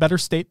in a better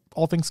state,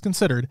 all things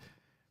considered.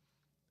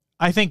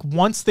 I think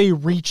once they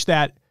reach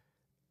that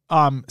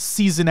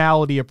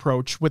seasonality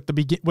approach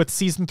with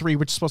season 3,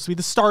 which is supposed to be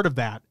the start of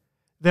that,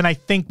 then I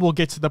think we'll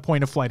get to the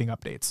point of flighting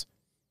updates.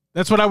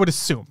 That's what I would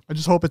assume. I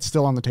just hope it's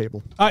still on the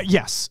table.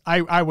 Yes,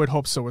 I would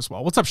hope so as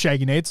well. What's up,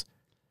 Shaggy Nades?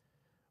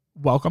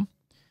 Welcome.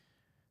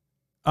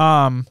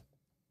 Oh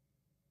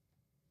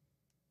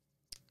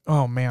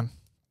man.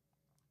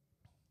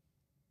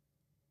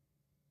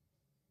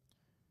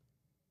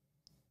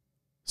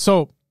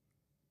 So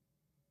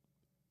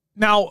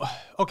now,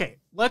 okay,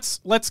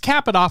 let's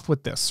cap it off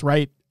with this,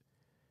 right?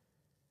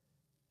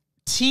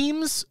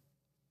 Teams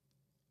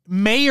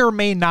may or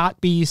may not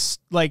be,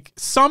 like,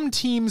 some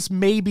teams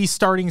may be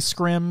starting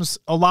scrims.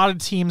 A lot of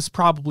teams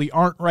probably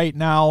aren't right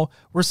now.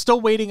 We're still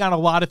waiting on a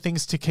lot of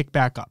things to kick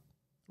back up,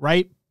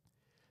 right?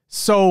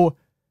 So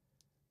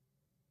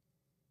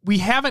we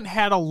haven't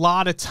had a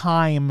lot of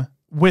time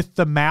with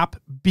the map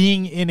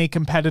being in a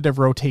competitive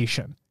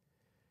rotation.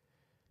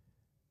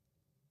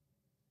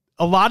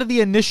 A lot of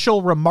the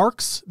initial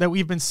remarks that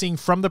we've been seeing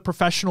from the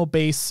professional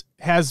base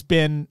has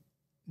been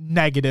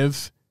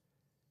negative.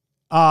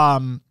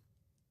 And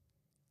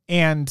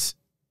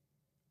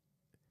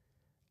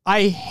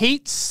I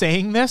hate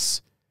saying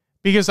this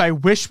because I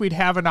wish we'd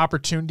have an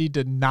opportunity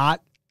to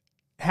not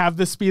have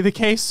this be the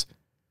case,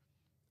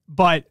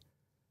 but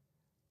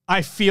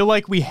I feel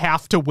like we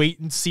have to wait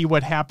and see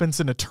what happens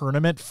in a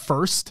tournament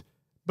first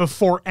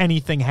before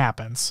anything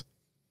happens.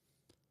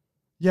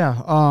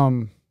 Yeah.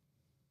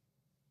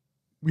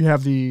 We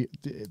have the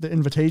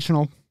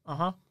Invitational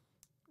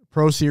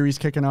Pro Series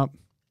kicking up.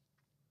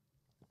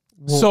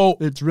 Well, so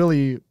it's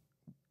really,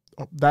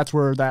 that's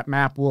where that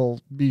map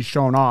will be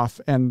shown off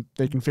and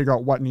they can figure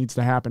out what needs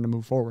to happen to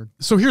move forward.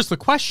 So here's the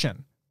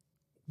question.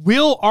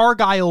 Will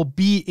Argyle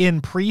be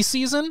in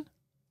preseason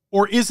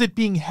or is it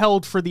being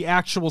held for the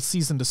actual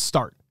season to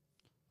start?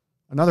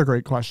 Another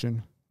great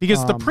question.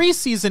 Because the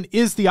preseason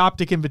is the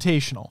Optic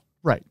Invitational.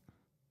 Right.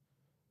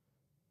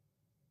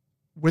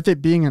 With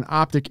it being an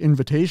Optic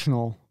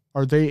Invitational,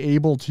 are they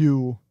able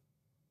to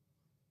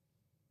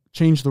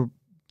change the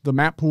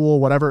map pool,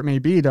 whatever it may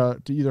be, to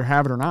either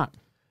have it or not?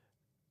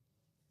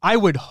 I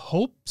would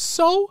hope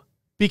so,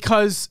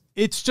 because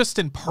it's just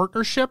in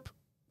partnership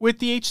with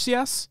the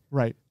HCS.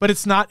 Right. But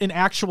it's not an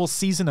actual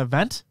season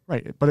event.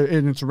 Right. But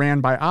it's ran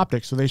by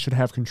Optic, so they should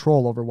have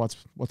control over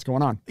what's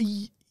going on.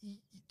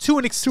 To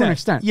an extent. To an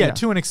extent. Yeah,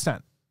 to an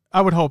extent.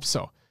 I would hope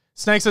so.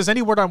 Snag says,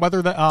 any word on whether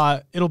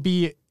it'll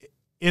be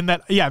in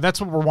that? Yeah,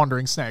 that's what we're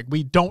wondering, Snag.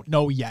 We don't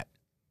know yet.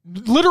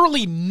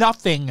 Literally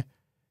nothing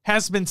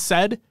has been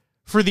said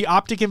for the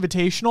Optic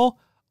Invitational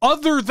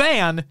other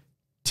than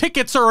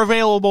tickets are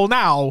available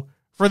now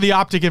for the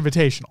Optic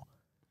Invitational.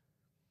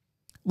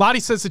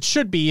 Lottie says it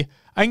should be.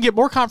 I can get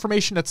more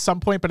confirmation at some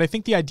point, but I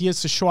think the idea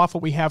is to show off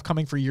what we have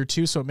coming for year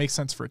 2, so it makes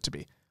sense for it to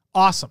be.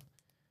 Awesome.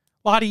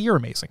 Lottie, you're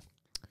amazing.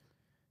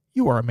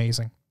 You are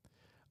amazing.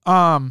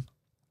 I'm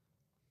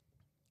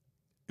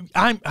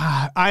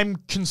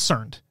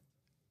concerned.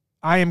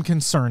 I am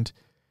concerned.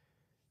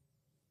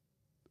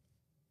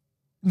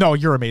 No,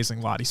 you're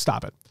amazing, Lottie.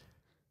 Stop it.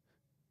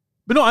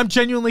 But no, I'm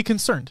genuinely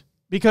concerned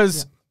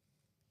because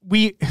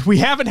we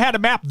haven't had a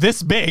map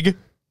this big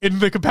in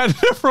the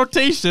competitive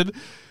rotation.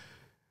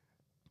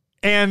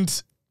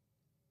 And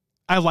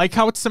I like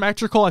how it's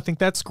symmetrical. I think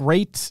that's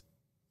great.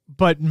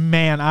 But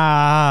man,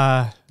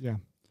 yeah.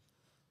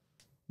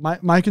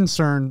 My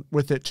concern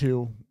with it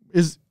too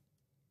is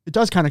it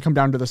does kind of come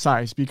down to the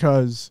size,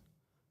 because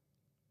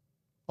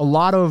a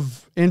lot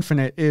of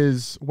Infinite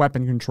is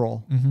weapon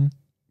control. Mm-hmm.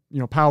 You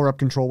know, power up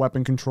control,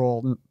 weapon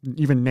control,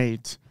 even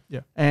nades.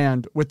 Yeah.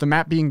 And with the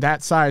map being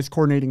that size,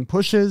 coordinating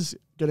pushes,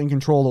 getting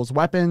control of those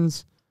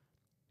weapons,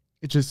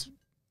 it just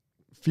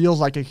feels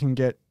like it can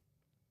get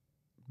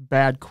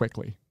bad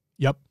quickly.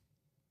 Yep.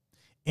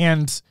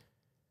 And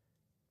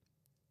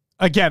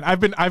again,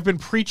 I've been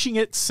preaching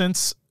it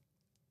since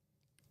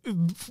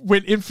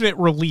when Infinite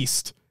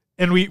released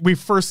and we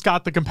first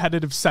got the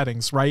competitive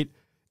settings, right?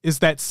 Is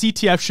that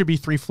CTF should be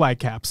 3 flag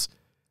caps.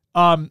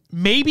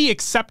 Maybe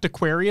except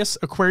Aquarius.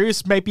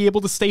 Aquarius might be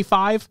able to stay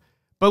 5,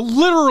 but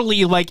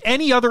literally like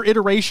any other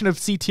iteration of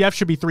CTF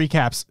should be 3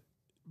 caps.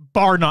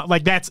 Bar none.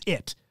 Like that's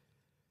it.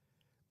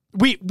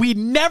 We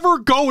never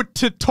go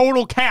to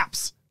total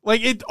caps.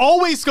 Like it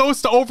always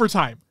goes to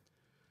overtime.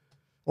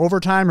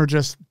 Overtime or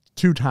just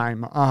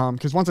 2-time.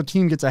 Because once a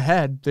team gets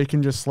ahead, they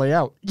can just slay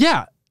out.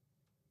 Yeah.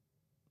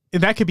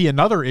 And that could be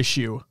another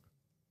issue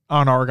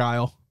on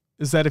Argyle,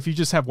 is that if you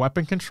just have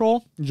weapon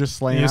control, you just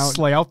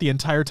slay out the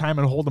entire time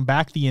and hold them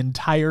back the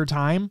entire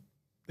time,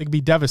 it could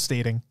be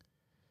devastating.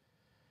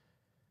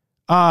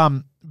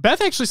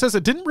 Beth actually says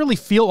it didn't really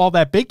feel all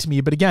that big to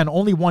me, but again,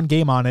 only one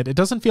game on it. It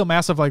doesn't feel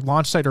massive like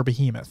Launch Site or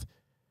Behemoth.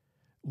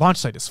 Launch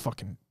Site is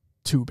fucking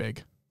too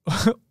big.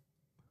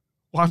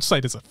 Launch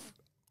Site is an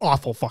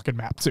awful fucking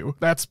map too.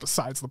 That's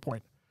besides the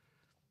point.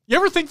 You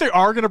ever think they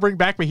are going to bring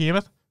back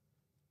Behemoth?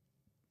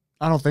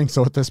 I don't think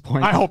so at this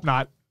point. I hope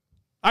not.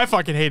 I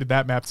fucking hated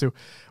that map too.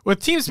 With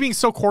teams being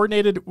so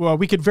coordinated,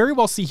 we could very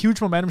well see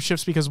huge momentum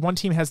shifts because one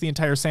team has the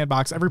entire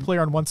sandbox. Every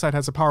player on one side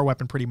has a power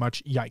weapon pretty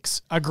much.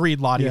 Yikes. Agreed,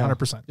 Lottie,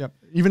 100%. Yep.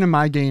 Even in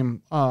my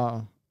game,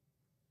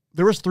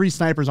 there was 3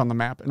 snipers on the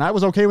map, and I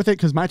was okay with it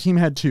because my team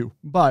had 2.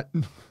 But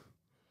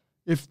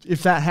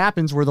if that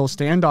happens where those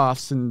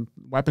standoffs and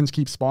weapons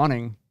keep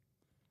spawning,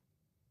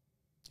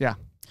 yeah.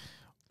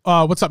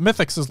 What's up?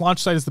 Mythic says Launch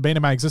Site is the bane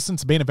of my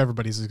existence, the bane of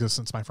everybody's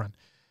existence, my friend.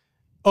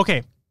 Okay,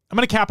 I'm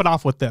going to cap it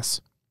off with this.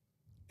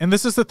 And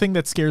this is the thing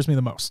that scares me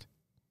the most.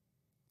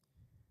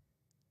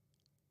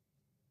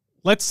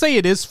 Let's say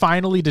it is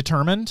finally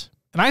determined.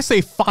 And I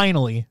say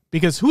finally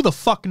because who the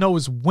fuck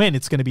knows when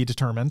it's going to be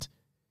determined.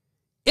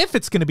 If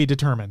it's going to be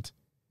determined.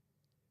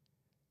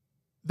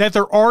 That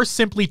there are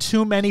simply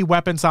too many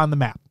weapons on the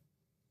map.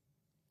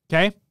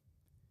 Okay?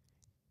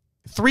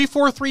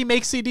 343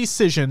 makes a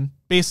decision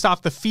based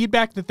off the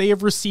feedback that they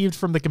have received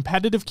from the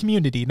competitive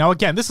community. Now,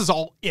 again, this is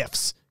all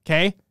ifs.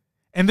 Okay?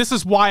 And this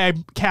is why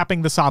I'm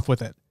capping this off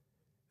with it.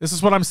 This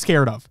is what I'm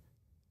scared of.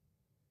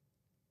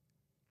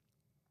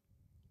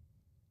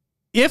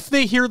 If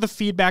they hear the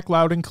feedback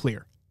loud and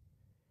clear,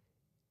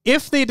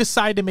 if they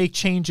decide to make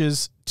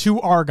changes to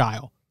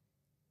Argyle,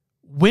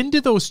 when do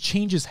those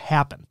changes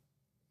happen?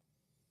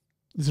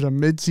 Is it a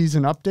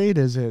mid-season update?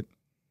 Is it...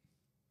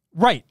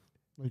 Right.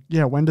 Like,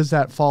 yeah, when does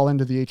that fall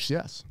into the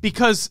HCS?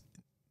 Because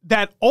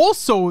that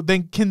also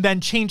then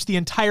can change the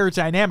entire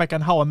dynamic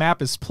on how a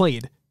map is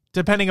played,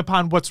 depending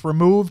upon what's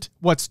removed,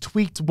 what's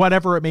tweaked,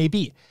 whatever it may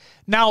be.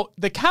 Now,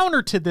 the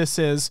counter to this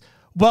is,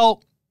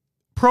 well,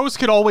 pros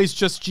could always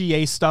just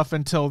GA stuff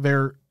until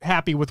they're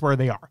happy with where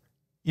they are,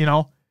 you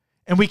know?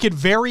 And we could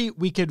very,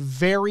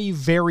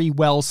 very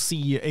well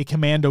see a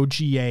Commando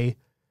GA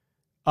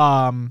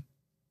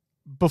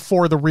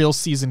before the real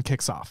season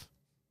kicks off.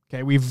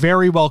 Okay, we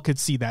very well could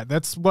see that.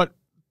 That's what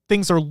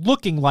things are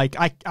looking like.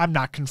 I'm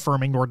not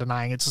confirming nor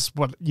denying. It's just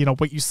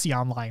what you see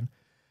online.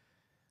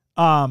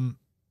 And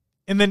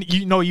then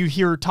you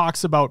hear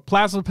talks about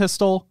plasma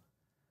pistol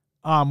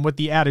with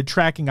the added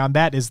tracking on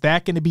that. Is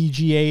that going to be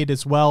GA'd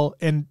as well?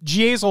 And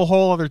GA is a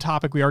whole other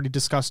topic we already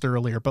discussed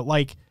earlier, but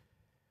like,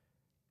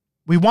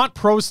 we want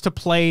pros to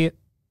play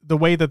the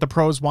way that the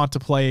pros want to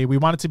play. We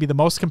want it to be the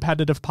most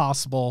competitive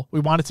possible.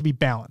 We want it to be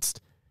balanced.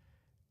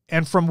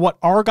 And from what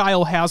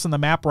Argyle has on the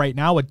map right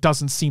now, it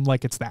doesn't seem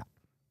like it's that.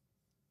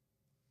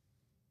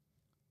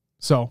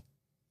 So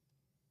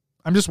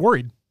I'm just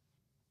worried.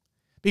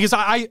 Because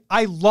I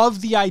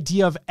love the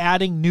idea of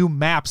adding new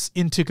maps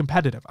into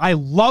competitive. I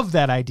love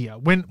that idea.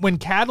 When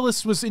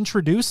Catalyst was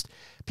introduced,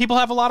 people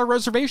have a lot of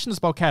reservations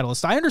about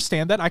Catalyst. I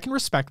understand that. I can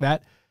respect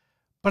that.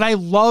 But I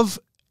love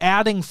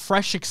adding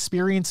fresh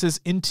experiences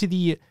into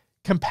the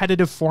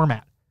competitive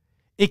format.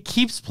 It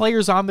keeps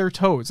players on their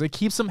toes. It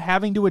keeps them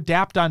having to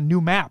adapt on new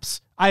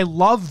maps. I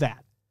love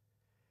that.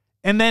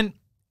 And then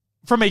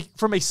from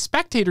a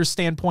spectator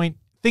standpoint,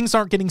 things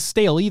aren't getting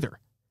stale either.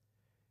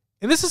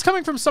 And this is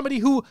coming from somebody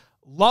who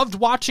loved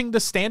watching the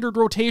standard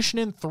rotation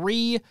in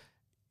 3,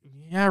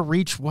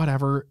 reach,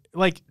 whatever,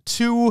 like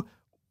 2,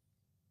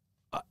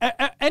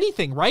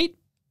 anything, right?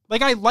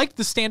 Like, I like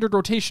the standard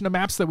rotation of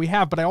maps that we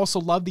have, but I also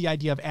love the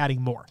idea of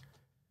adding more.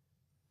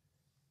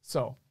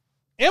 So,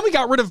 and we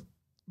got rid of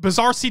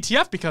Bizarre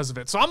CTF because of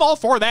it, so I'm all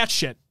for that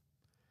shit.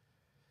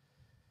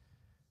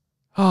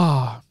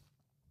 Lottie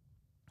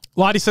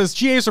says,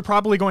 GAs are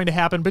probably going to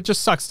happen, but it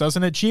just sucks,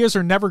 doesn't it? GAs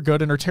are never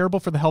good and are terrible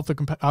for the health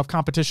of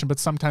competition, but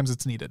sometimes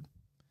it's needed.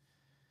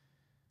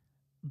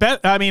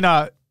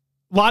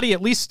 Lottie,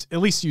 at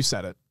least you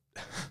said it.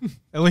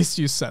 At least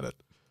you said it.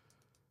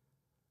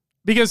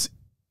 Because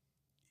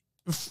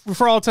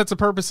for all intents and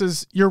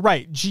purposes, you're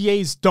right.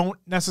 GAs don't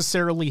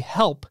necessarily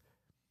help,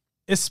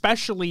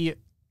 especially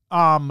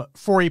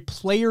for a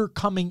player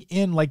coming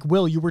in, like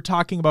Will, you were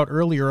talking about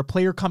earlier, a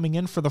player coming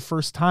in for the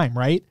first time,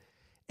 right?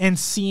 And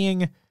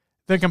seeing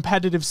the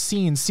competitive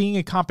scene, seeing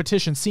a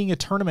competition, seeing a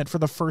tournament for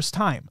the first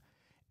time.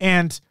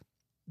 And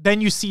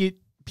then you see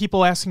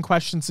people asking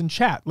questions in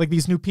chat, like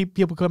these new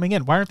people coming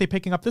in. Why aren't they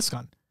picking up this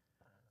gun?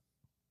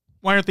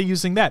 Why aren't they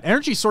using that?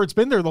 Energy Sword's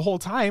been there the whole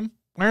time.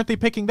 Why aren't they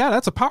picking that?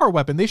 That's a power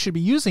weapon. They should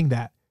be using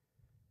that.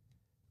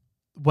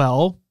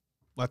 Well,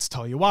 let's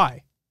tell you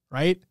why,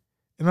 right?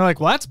 And they're like,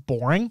 well, that's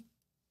boring.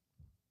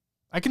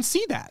 I can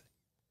see that.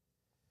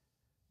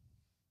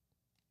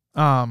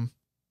 No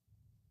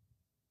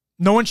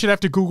one should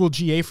have to Google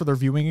GA for their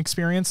viewing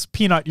experience.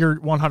 Peanut, you're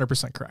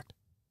 100% correct.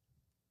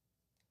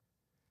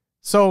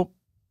 So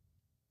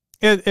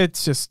it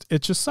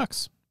just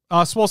sucks.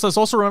 Swole says,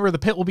 also remember the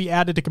pit will be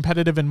added to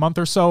competitive in a month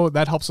or so.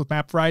 That helps with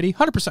map variety.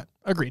 100%.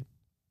 Agreed.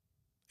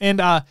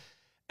 And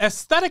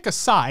aesthetic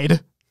aside,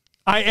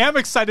 I am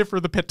excited for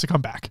the pit to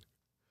come back.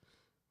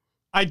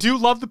 I do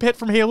love the pit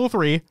from Halo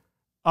 3.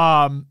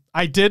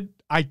 I did.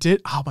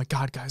 Oh my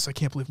God, guys, I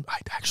can't believe I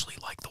actually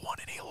like the one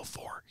in Halo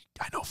 4.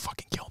 I know,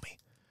 fucking kill me.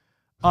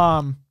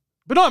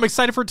 But no, I'm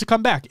excited for it to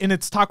come back in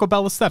its Taco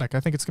Bell aesthetic. I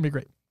think it's gonna be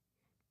great.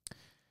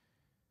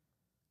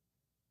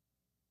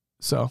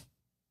 So,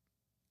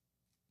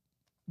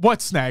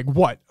 what snag?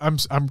 What?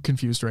 I'm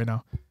confused right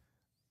now.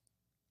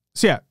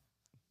 So yeah,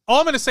 all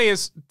I'm gonna say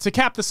is to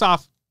cap this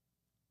off.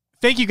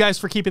 Thank you guys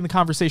for keeping the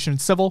conversation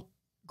civil.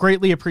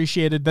 Greatly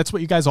appreciated. That's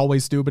what you guys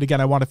always do. But again,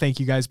 I want to thank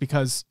you guys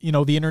because,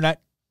 the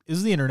internet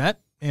is the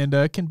internet and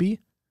can be,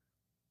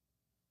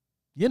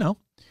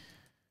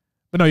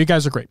 But no, you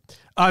guys are great.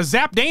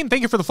 Zap Dane,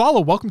 thank you for the follow.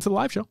 Welcome to the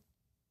live show.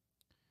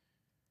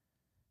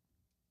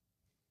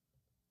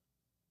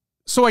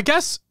 So I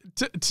guess,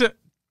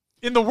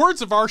 in the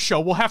words of our show,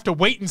 we'll have to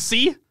wait and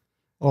see.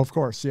 Oh, of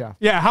course, yeah.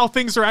 Yeah, how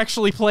things are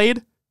actually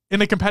played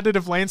in a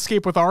competitive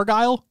landscape with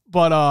Argyle.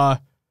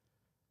 But,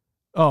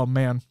 oh,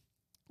 man.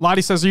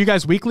 Lottie says, are you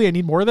guys weekly? I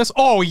need more of this.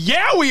 Oh,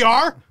 yeah, we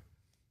are.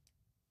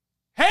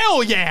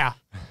 Hell yeah.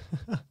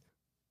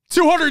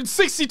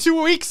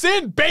 262 weeks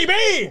in,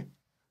 baby.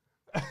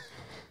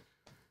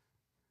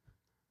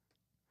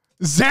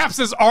 Zap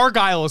says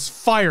Argyle is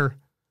fire.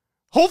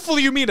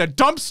 Hopefully you mean a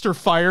dumpster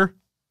fire.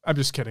 I'm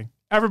just kidding.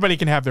 Everybody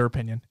can have their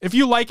opinion. If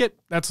you like it,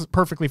 that's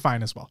perfectly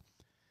fine as well.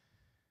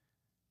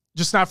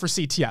 Just not for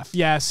CTF.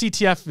 Yeah,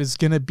 CTF is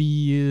going to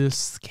be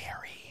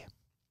scary.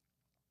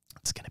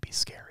 It's going to be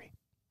scary.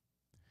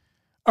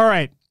 All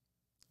right.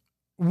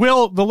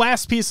 Will, the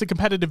last piece of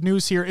competitive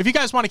news here. If you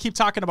guys want to keep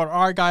talking about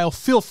Argyle,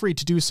 feel free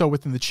to do so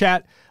within the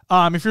chat.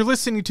 If you're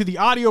listening to the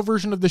audio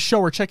version of the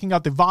show or checking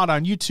out the VOD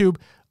on YouTube,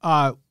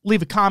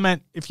 leave a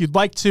comment if you'd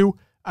like to.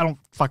 I don't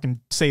fucking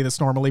say this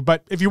normally,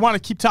 but if you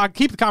want to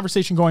keep the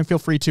conversation going, feel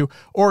free to.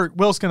 Or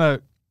Will's going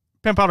to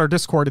pimp out our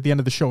Discord at the end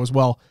of the show as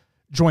well.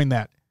 Join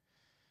that.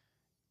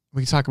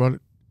 We can talk about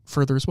it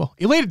further as well.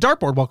 Elated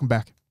Dartboard, welcome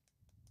back.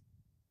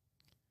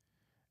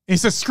 He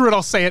says, screw it,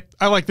 I'll say it.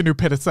 I like the new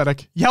pit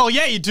aesthetic. Hell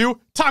yeah, you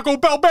do. Taco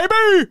Bell,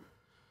 baby!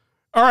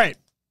 All right.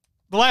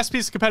 The last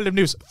piece of competitive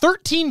news.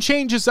 13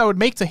 changes I would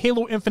make to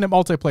Halo Infinite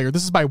multiplayer.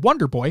 This is by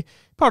Wonderboy. He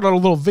put out a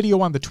little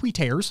video on the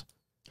tweeters.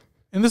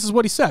 And this is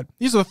what he said.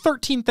 These are the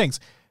 13 things.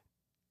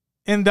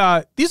 And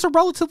these are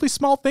relatively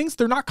small things.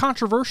 They're not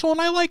controversial,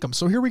 and I like them.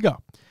 So here we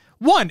go.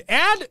 1,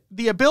 add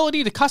the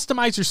ability to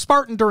customize your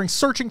Spartan during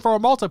searching for a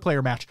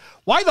multiplayer match.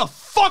 Why the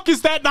fuck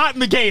is that not in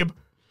the game?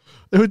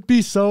 It would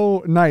be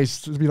so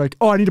nice to be like,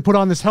 oh, I need to put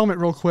on this helmet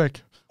real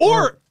quick.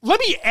 Or let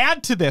me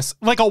add to this,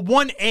 like a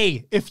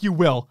 1A, if you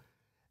will.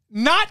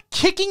 Not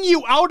kicking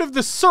you out of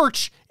the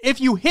search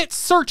if you hit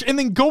search and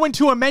then go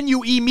into a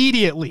menu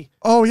immediately.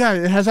 Oh, yeah.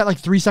 It has that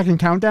like 3-second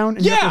countdown,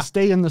 and you have to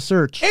stay in the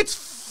search. It's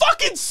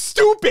fucking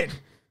stupid.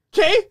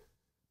 Okay?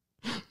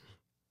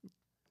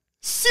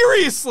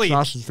 Seriously.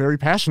 Josh is very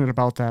passionate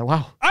about that.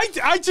 Wow.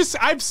 It's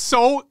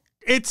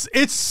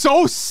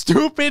so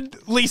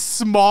stupidly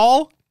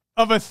small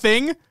of a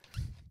thing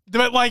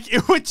that like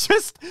it would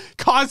just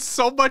cause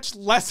so much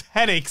less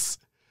headaches.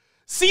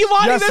 See,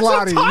 Lottie, yes, that's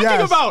Lottie, what I'm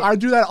talking about. I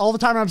do that all the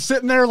time. I'm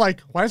sitting there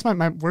like, where's my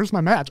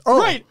match? Oh,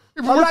 right.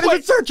 I'm not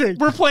even searching.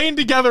 We're playing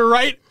together,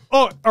 right?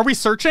 Oh, are we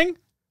searching?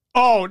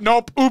 Oh,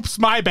 nope. Oops,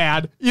 my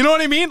bad. You know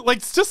what I mean? Like,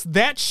 it's just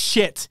that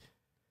shit.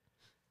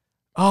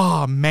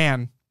 Oh,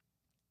 man.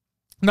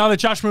 Now that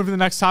Josh moved to the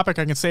next topic,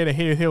 I can say to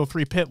Halo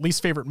 3 Pit,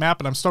 least favorite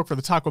map, and I'm stoked for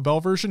the Taco Bell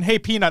version. Hey,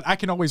 Peanut, I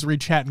can always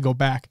read chat and go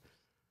back.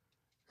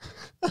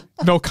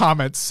 No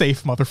comments.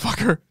 Safe,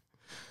 motherfucker.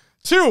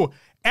 2,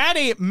 add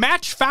a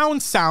match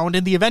found sound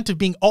in the event of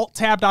being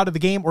alt-tabbed out of the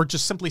game or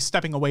just simply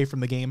stepping away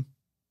from the game.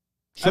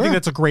 Sure. I think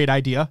that's a great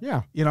idea.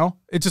 Yeah. You know,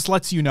 it just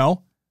lets you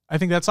know. I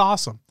think that's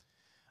awesome.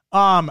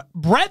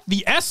 Brett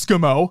the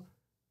Eskimo,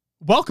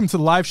 welcome to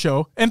the live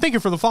show, and thank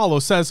you for the follow,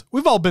 says,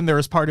 we've all been there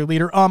as party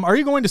leader. Are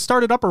you going to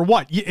start it up or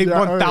what?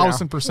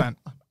 1,000%.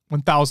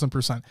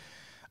 1,000%.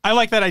 I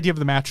like that idea of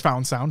the match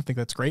found sound. I think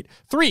that's great.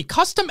 3,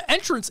 custom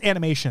entrance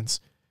animations.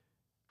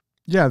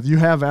 Yeah, you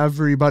have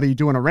everybody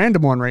doing a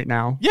random one right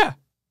now. Yeah.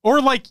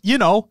 Or like, you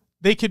know,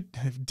 they could,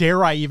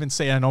 dare I even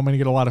say, I know I'm going to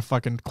get a lot of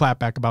fucking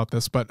clapback about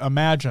this, but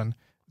imagine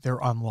they're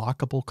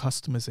unlockable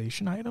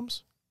customization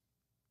items.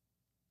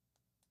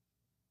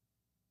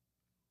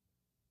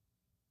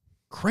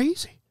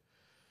 Crazy.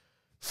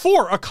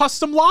 4, a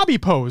custom lobby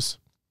pose.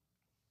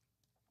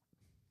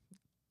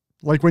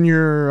 Like when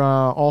you're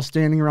all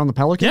standing around the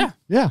Pelican? Yeah.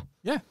 Yeah.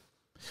 Yeah.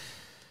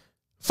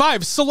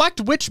 5,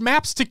 select which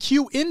maps to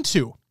queue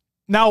into.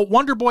 Now,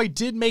 Wonderboy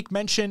did make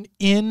mention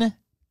in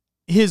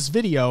his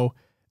video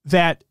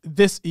that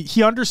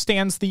he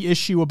understands the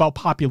issue about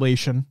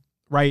population,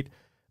 right?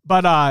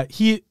 But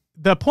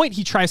the point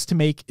he tries to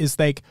make is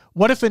like,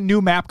 what if a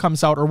new map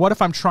comes out, or what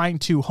if I'm trying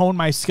to hone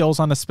my skills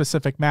on a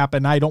specific map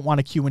and I don't want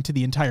to queue into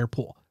the entire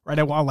pool, right?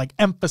 I want to like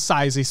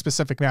emphasize a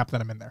specific map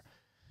that I'm in there.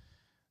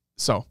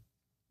 So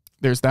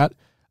there's that.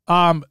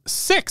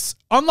 6,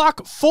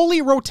 unlock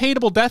fully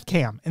rotatable death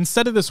cam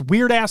instead of this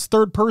weird ass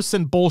third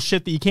person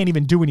bullshit that you can't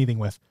even do anything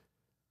with.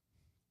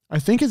 I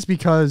think it's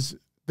because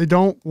they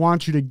don't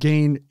want you to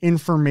gain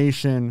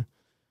information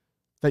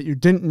that you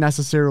didn't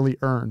necessarily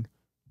earn.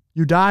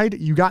 You died,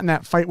 you got in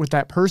that fight with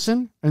that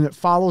person, and it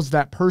follows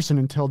that person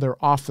until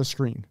they're off the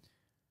screen.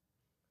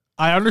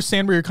 I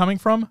understand where you're coming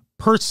from.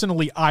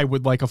 Personally, I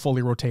would like a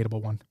fully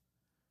rotatable one.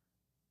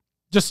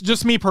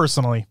 Just me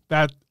personally.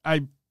 That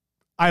I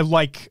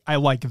like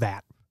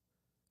that.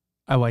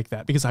 I like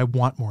that because I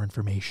want more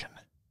information.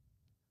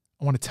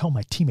 I want to tell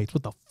my teammates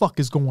what the fuck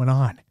is going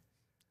on.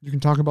 You can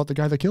talk about the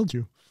guy that killed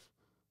you.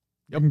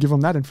 You can give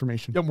them that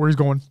information. Yep, where he's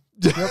going.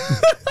 Yep.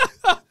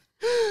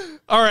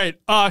 All right.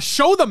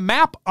 Show the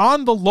map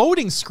on the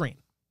loading screen.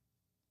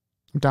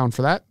 I'm down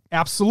for that.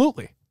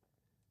 Absolutely.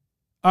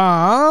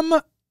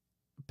 Pinnable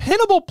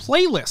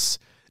playlists.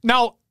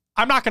 Now,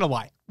 I'm not going to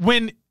lie.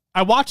 When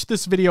I watched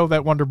this video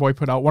that Wonderboy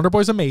put out,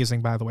 Wonderboy's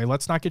amazing, by the way.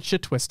 Let's not get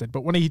shit twisted.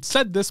 But when he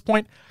said this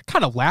point, I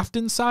kind of laughed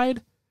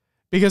inside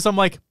because I'm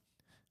like,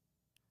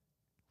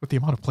 with the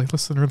amount of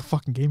playlists that are in the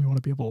fucking game, you want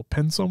to be able to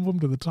pin some of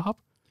them to the top?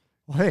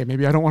 Well, hey,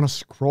 maybe I don't want to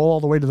scroll all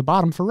the way to the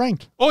bottom for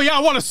ranked. Oh, yeah,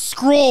 I want to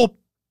scroll.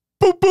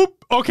 Boop, boop.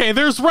 Okay,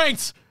 there's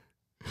ranked.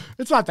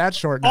 It's not that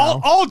short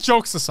now. All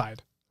jokes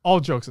aside. All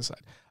jokes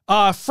aside.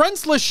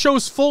 Friends list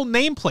shows full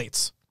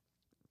nameplates.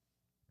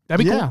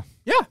 That'd be cool.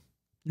 Yeah.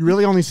 You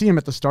really only see him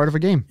at the start of a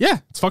game. Yeah,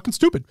 it's fucking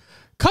stupid.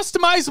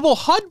 Customizable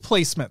HUD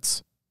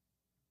placements.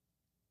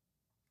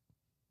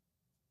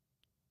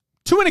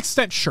 To an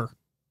extent, sure.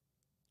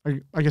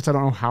 I guess I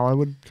don't know how I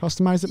would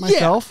customize it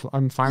myself.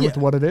 I'm fine with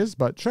what it is,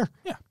 but sure.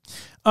 Yeah.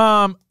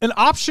 An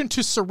option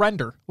to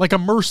surrender, like a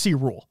mercy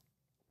rule.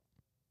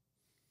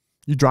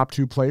 You drop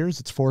 2 players,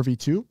 it's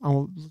 4v2.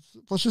 Oh,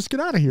 let's just get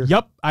out of here.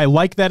 Yep, I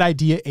like that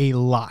idea a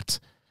lot.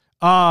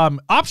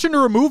 Option to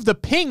remove the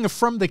ping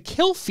from the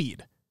kill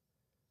feed.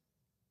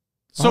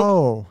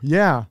 So,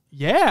 yeah.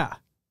 Yeah.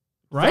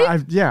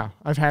 Right?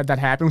 I've had that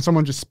happen. When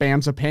someone just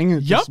spams a ping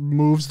and it just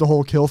moves the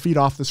whole kill feed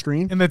off the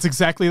screen. And that's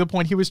exactly the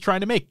point he was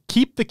trying to make.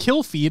 Keep the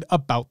kill feed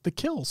about the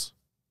kills.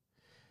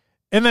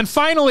 And then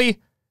finally,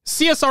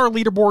 CSR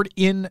leaderboard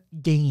in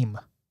game.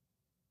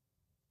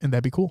 And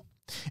that'd be cool.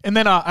 And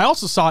then I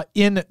also saw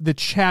in the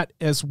chat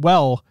as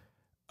well,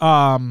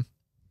 Briggs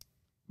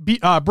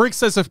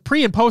says if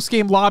pre and post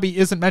game lobby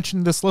isn't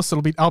mentioned in this list,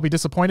 I'll be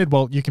disappointed.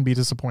 Well, you can be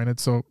disappointed,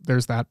 so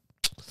there's that.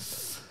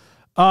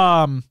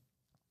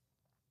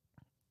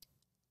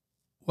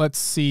 Let's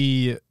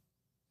see.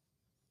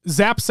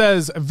 Zap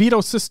says veto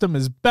system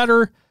is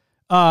better.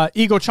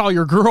 Ego Chow,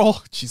 your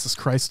girl, Jesus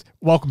Christ,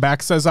 welcome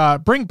back, says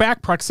bring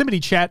back proximity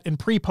chat in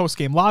pre-post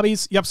game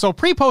lobbies. Yep, so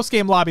pre-post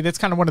game lobby, that's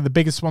kind of one of the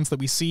biggest ones that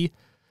we see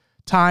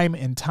time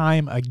and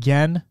time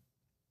again.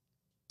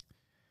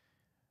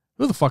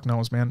 Who the fuck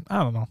knows, man?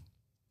 I don't know.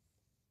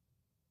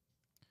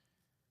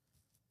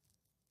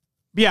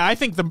 But yeah, I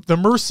think the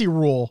mercy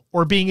rule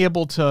or being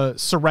able to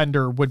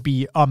surrender would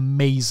be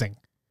amazing.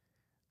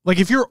 Like,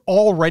 if you're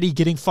already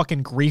getting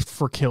fucking griefed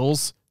for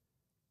kills,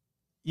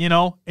 you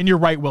know, and you're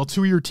right, Will,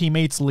 2 of your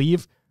teammates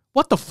leave,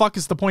 what the fuck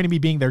is the point of me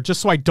being there?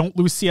 Just so I don't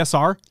lose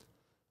CSR?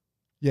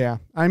 Yeah,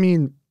 I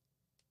mean,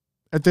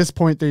 at this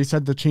point, they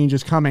said the change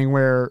is coming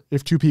where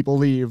if 2 people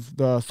leave,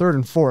 the 3rd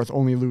and 4th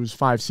only lose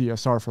 5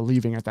 CSR for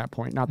leaving at that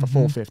point, not the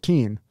full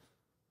 15.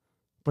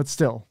 But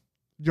still,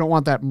 you don't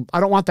want that.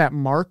 I don't want that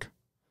mark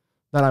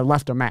that I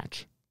left a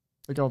match.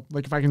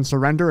 Like if I can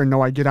surrender and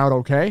know I get out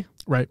okay.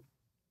 Right.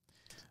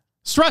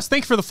 Stress,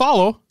 thank you for the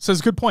follow.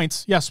 Says good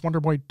points. Yes,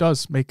 Wonderboy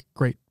does make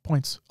great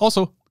points.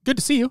 Also, good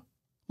to see you.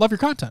 Love your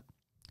content.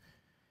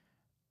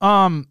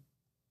 The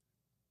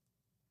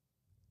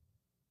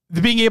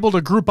being able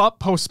to group up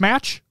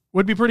post-match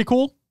would be pretty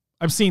cool.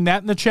 I'm seeing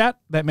that in the chat.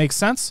 That makes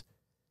sense.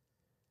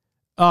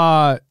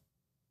 Daddy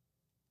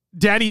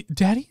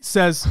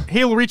says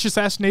Halo Reach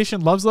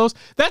Assassination loves those.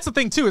 That's the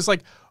thing too, is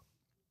like,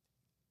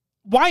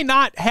 why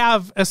not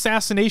have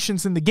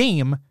assassinations in the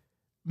game,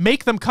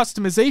 make them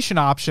customization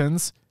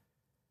options,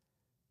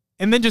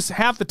 and then just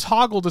have the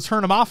toggle to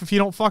turn them off if you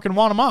don't fucking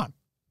want them on?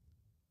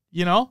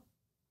 You know?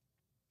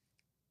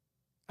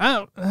 I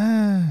don't...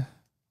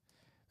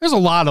 There's a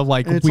lot of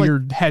like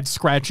weird head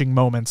scratching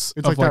moments.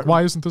 It's like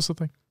why isn't this a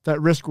thing? That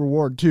risk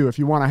reward too. If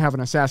you want to have an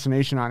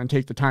assassination on and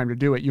take the time to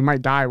do it, you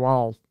might die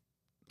while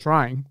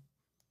trying.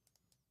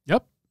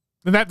 Yep.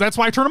 And that's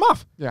why I turn them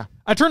off. Yeah.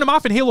 I turned them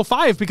off in Halo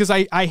 5 because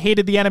I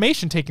hated the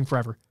animation taking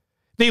forever.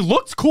 They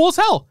looked cool as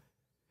hell.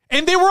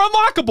 And they were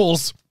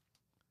unlockables.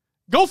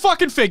 Go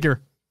fucking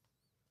figure.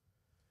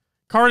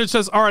 Carnage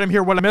says, all right, I'm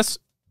here. What I miss?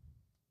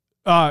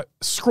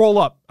 Scroll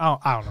up. I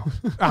don't know. I don't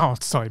know what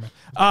to tell you,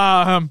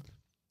 man.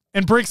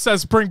 And Briggs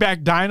says, bring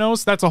back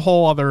dinos. That's a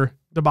whole other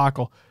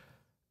debacle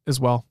as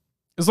well.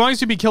 As long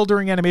as you be killed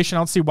during animation, I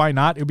don't see why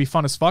not. It would be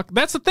fun as fuck.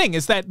 That's the thing,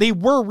 is that they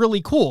were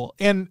really cool.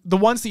 And the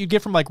ones that you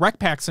get from like rec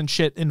packs and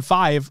shit in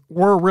 5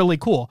 were really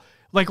cool.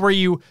 Like where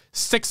you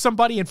stick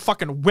somebody and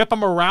fucking whip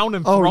them around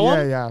and throw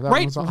them. Yeah.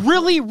 Right? Awesome.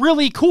 Really,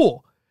 really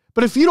cool.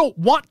 But if you don't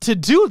want to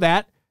do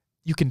that,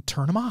 you can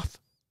turn them off.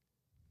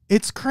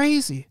 It's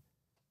crazy.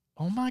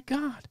 Oh my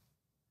God.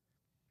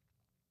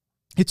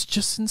 It's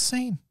just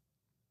insane.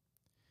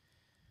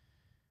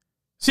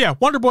 So yeah,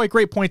 Wonderboy,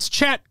 great points.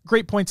 Chat,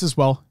 great points as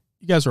well.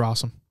 You guys are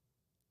awesome.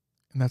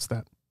 And that's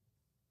that.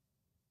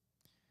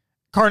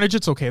 Carnage,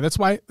 it's okay. That's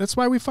why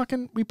we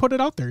put it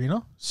out there, you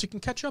know? So you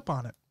can catch up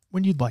on it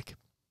when you'd like.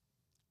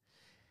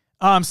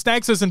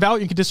 Stag says, in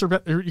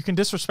Valorant, you can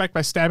disrespect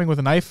by stabbing with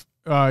a knife.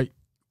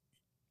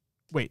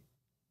 Wait.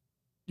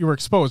 You were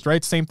exposed,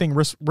 right? Same thing,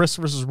 risk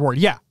versus reward.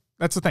 Yeah,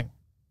 that's the thing.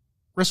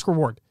 Risk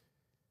reward.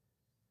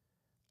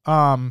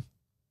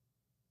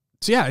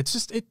 So yeah, it's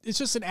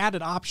just an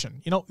added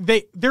option. You know,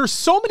 there's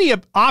so many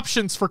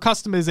options for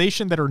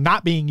customization that are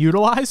not being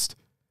utilized,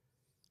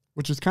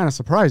 which is kind of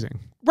surprising.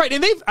 Right,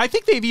 and I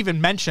think they've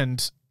even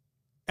mentioned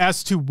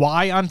as to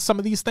why on some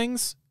of these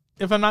things,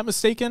 if I'm not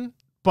mistaken.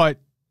 But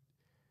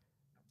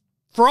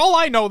for all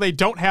I know, they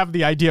don't have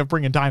the idea of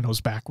bringing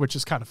dinos back, which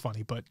is kind of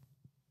funny. But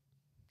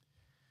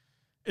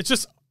it's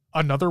just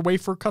another way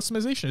for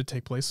customization to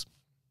take place.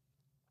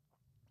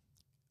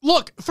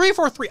 Look,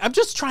 343. I'm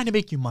just trying to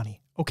make you money.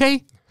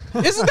 Okay?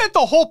 Isn't that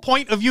the whole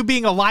point of you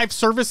being a live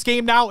service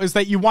game now, is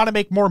that you want to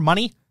make more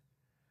money?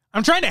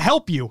 I'm trying to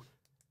help you.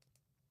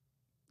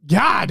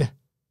 God.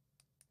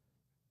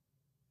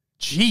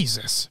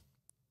 Jesus.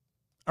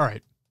 All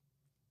right.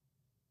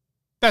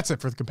 That's it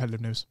for the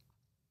competitive news.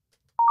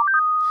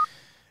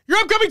 Your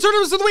upcoming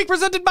tournaments of the week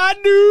presented by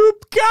Noob.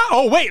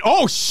 Oh, wait.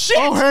 Oh, shit.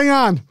 Oh, hang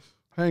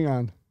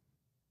on.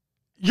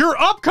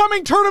 Your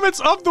upcoming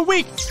tournaments of the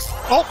week.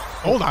 Oh,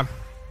 hold on.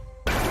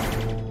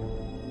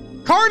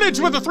 Carnage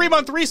with a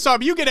 3-month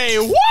resub. You get a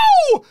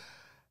woo!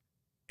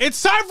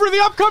 It's time for the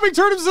upcoming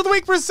tournaments of the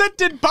week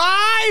presented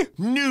by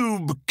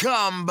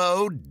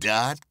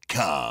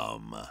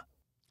noobcombo.com.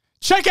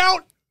 Check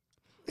out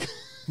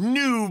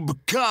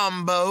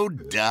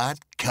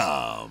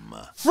noobcombo.com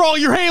for all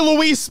your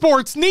Halo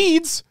esports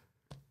needs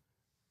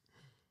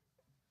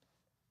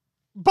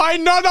by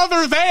none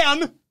other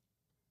than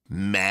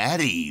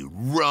Matty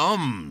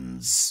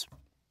Rums.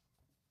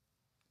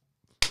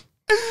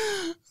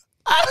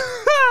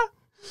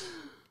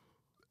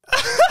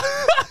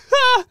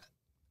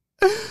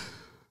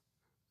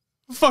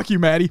 Fuck you,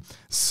 Maddie.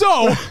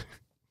 So,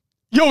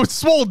 yo,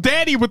 Swole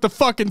Daddy with the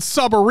fucking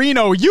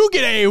Subarino. You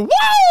get a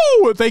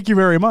woo! Thank you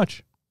very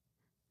much.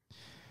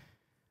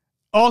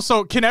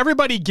 Also, can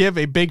everybody give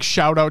a big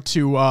shout out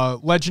to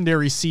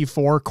Legendary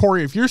C4?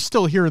 Corey, if you're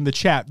still here in the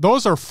chat,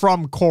 those are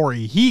from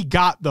Corey. He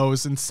got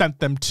those and sent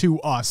them to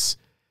us.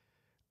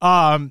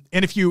 And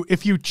if you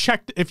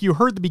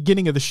heard the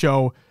beginning of the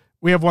show,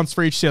 we have ones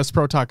for HCS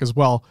Pro Talk as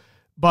well.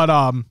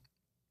 But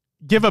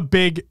give a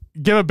big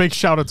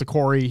shout out to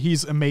Corey.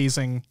 He's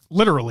amazing,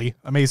 literally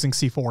amazing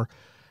C4.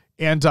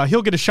 And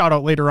he'll get a shout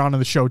out later on in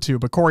the show too.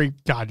 But Corey,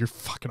 God, you're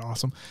fucking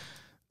awesome.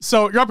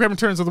 So your upcoming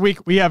tournaments of the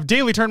week, we have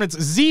daily tournaments,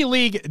 Z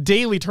League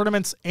daily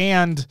tournaments,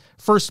 and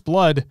First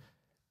Blood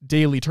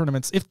daily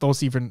tournaments, if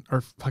those even are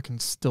fucking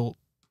still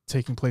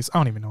taking place. I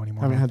don't even know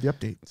anymore. I haven't had the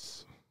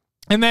updates.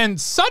 And then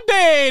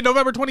Sunday,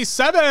 November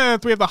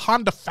 27th, we have the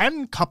Honda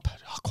Fan Cup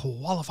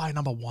qualifier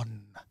number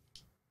 1.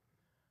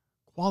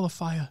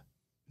 Qualifier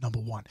number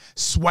 1.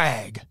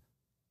 Swag.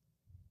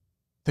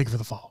 Thank you for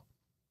the follow.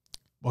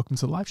 Welcome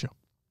to the live show.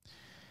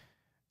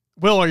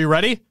 Will, are you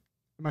ready?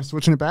 Am I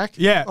switching it back?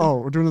 Yeah. Oh,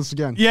 we're doing this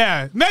again.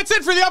 Yeah. And that's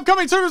it for the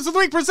upcoming tournaments of the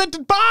week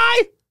presented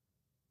by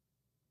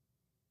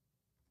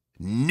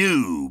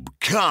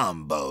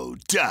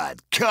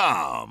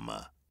noobcombo.com.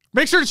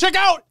 Make sure to check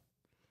out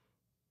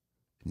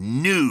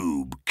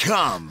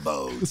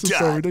noobcombo.com. This is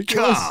so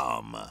ridiculous.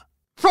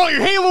 for all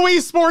your Halo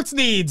esports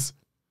needs.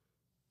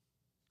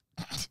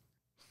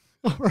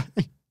 All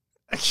right.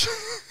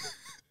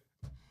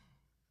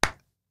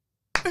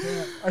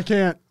 I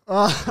can't.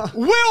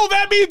 Will,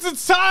 that means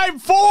it's time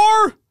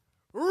for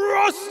Rostermania.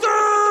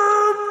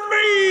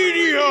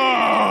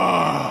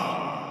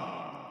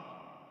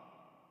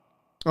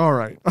 All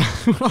right.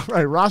 All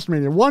right,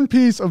 Rostermania. One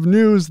piece of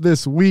news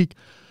this week.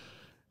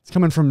 It's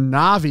coming from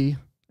Navi,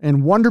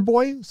 and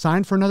Wonderboy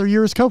signed for another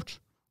year as coach.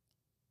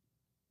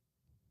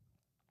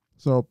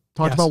 So,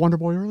 talked about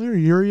Wonderboy earlier.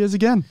 Here he is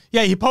again.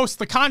 Yeah, he posts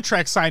the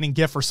contract signing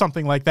gif or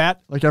something like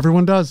that. Like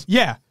everyone does.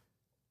 Yeah.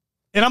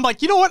 And I'm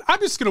like, you know what? I'm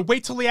just going to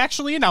wait till he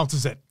actually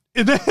announces it.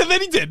 And then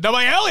he did. And I'm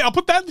like, hell yeah, I'll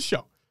put that in the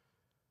show.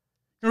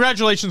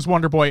 Congratulations,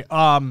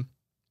 Wonderboy.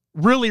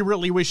 Really,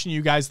 really wishing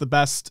you guys the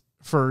best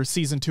for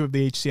season 2 of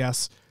the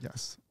HCS.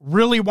 Yes.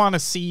 Really want to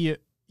see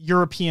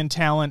European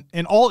talent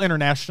and all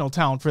international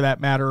talent for that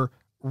matter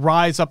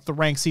rise up the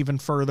ranks even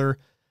further.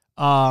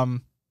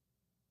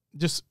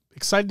 Just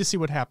excited to see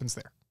what happens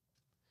there.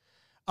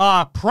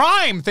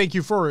 Prime, thank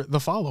you for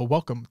the follow.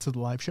 Welcome to the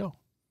live show.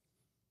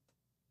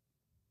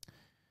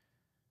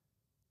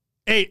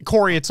 Hey,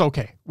 Corey, it's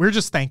okay. We're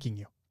just thanking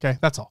you. Okay,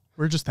 that's all.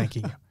 We're just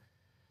thanking you.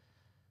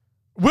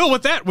 Will,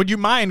 with that, would you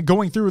mind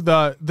going through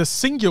the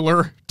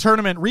singular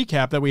tournament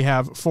recap that we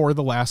have for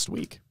the last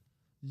week?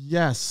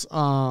 Yes.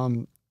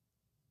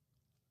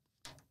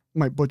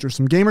 Might butcher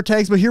some gamer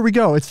tags, but here we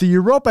go. It's the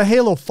Europa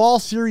Halo Fall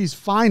Series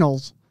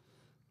Finals.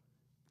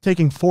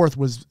 Taking fourth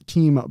was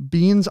Team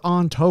Beans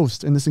on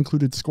Toast, and this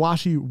included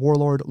Squashy,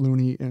 Warlord,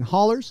 Looney, and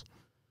Haulers.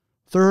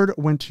 Third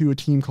went to a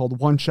team called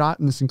One Shot,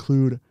 and this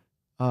included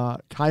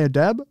Kaya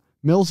Deb,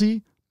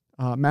 Millsy,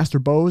 Master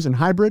Bose, and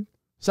Hybrid.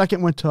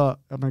 Second went to,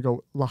 I'm going to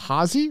go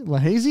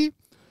Lahazy.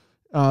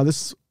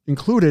 This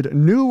included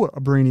New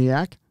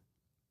Brainiac,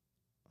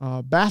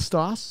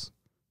 Bastos,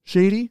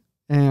 Shady,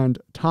 and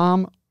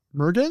Tom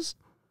Merges.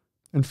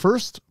 And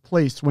first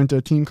place went to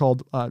a team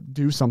called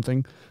Do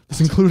Something. This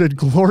included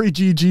Glory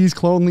GG's,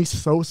 Clonely,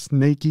 So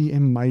Snaky,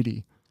 and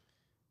Mighty.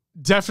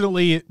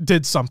 Definitely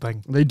did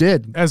something. They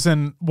did. As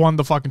in won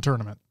the fucking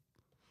tournament.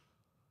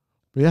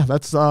 But yeah,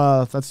 that's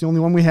the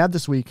only one we had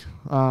this week.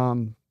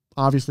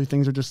 Obviously,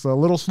 things are just a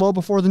little slow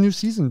before the new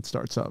season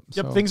starts up.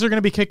 Yep, so. Things are going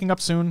to be kicking up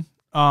soon.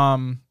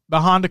 The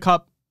Honda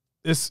Cup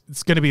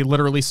it's going to be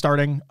literally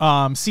starting.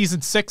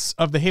 Season 6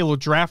 of the Halo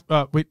Draft.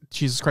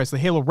 Jesus Christ, the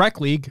Halo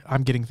Rec League.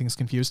 I'm getting things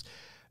confused.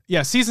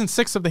 Yeah, Season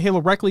 6 of the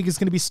Halo Rec League is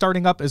going to be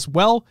starting up as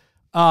well.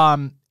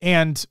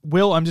 And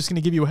Will, I'm just going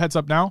to give you a heads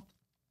up now.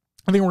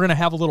 I think we're going to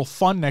have a little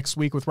fun next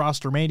week with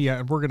Rostermania,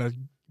 and we're going to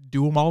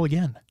do them all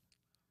again.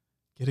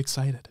 Get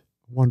excited.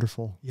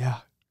 Wonderful. Yeah.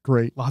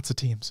 Great. Lots of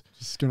teams.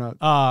 Just gonna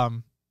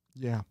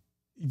yeah.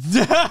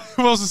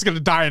 Will's just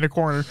gonna die in a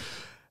corner.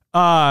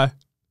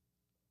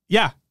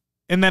 Yeah.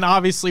 And then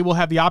obviously we'll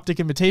have the Optic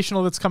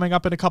Invitational that's coming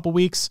up in a couple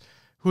weeks.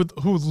 Who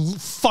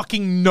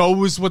fucking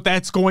knows what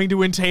that's going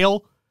to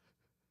entail?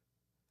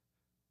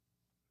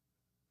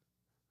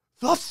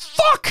 The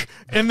fuck?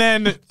 And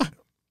then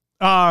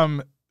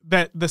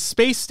that the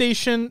space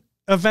station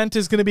event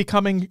is going to be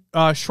coming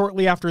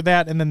shortly after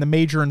that, and then the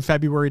major in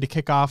February to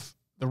kick off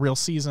the real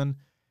season.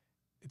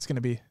 It's going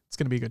to be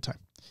a good time.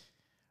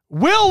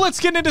 Will, let's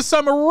get into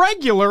some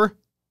regular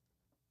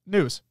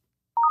news.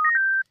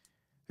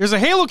 There's a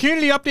Halo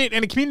community update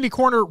and a community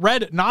corner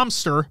read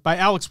Nomster by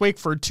Alex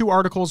Wakeford, 2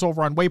 articles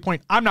over on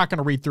Waypoint. I'm not going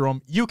to read through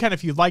them. You can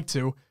if you'd like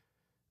to.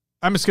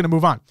 I'm just going to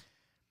move on.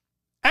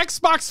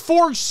 Xbox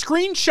Forge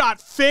screenshot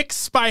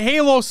fix by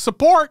Halo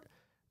support.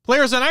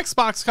 Players on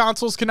Xbox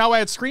consoles can now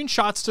add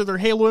screenshots to their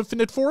Halo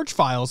Infinite Forge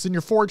files. In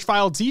your Forge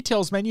file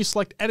details menu,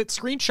 select Edit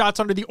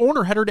Screenshots under the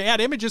owner header to add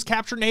images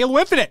captured in Halo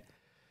Infinite.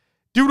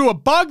 Due to a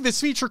bug, this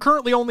feature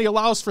currently only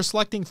allows for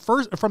selecting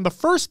from the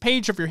first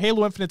page of your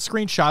Halo Infinite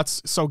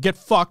screenshots, so get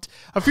fucked.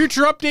 A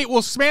future update will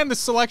expand this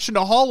selection to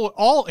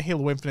all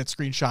Halo Infinite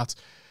screenshots.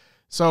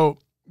 So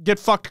get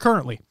fucked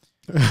currently.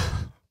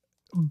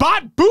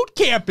 Bot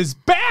Bootcamp is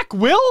back,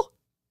 Will.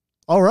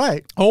 All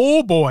right.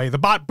 Oh boy, the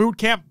Bot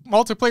Bootcamp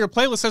multiplayer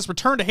playlist has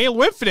returned to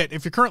Halo Infinite.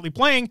 If you're currently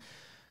playing,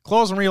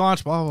 close and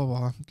relaunch, blah, blah,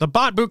 blah. The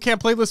Bot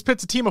Bootcamp playlist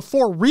pits a team of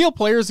 4 real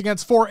players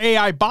against 4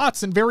 AI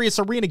bots in various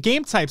arena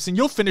game types, and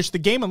you'll finish the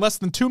game in less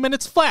than 2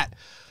 minutes flat.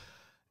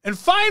 And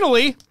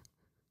finally,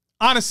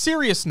 on a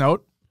serious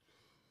note,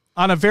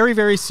 on a very,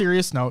 very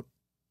serious note,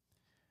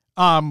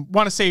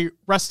 want to say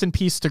rest in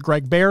peace to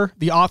Greg Bear,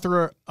 the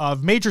author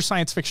of major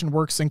science fiction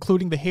works,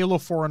 including the Halo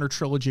Forerunner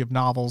trilogy of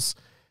novels.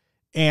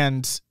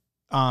 And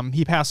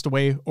he passed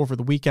away over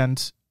the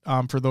weekend,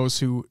 for those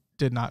who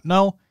did not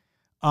know.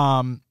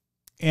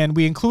 And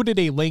we included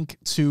a link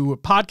to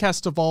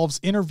Podcast Evolve's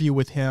interview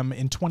with him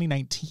in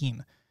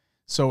 2019.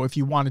 So if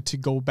you wanted to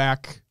go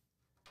back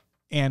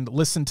and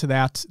listen to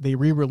that, they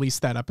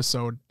re-released that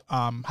episode.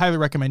 Highly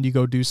recommend you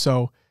go do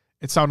so.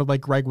 It sounded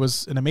like Greg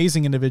was an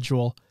amazing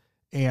individual.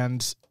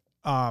 And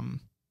I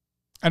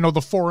know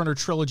the Forerunner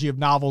trilogy of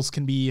novels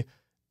can be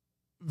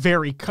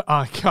very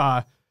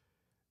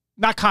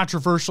not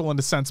controversial in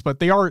a sense,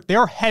 but they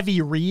are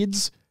heavy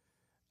reads,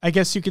 I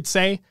guess you could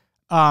say.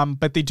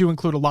 But they do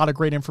include a lot of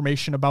great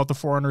information about the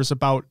Forerunners,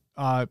 about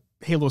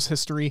Halo's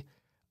history.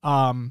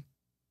 So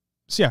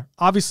yeah,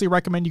 obviously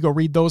recommend you go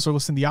read those or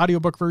listen to the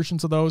audiobook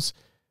versions of those.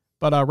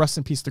 But rest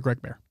in peace to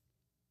Greg Bear.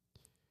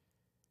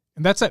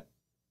 And that's it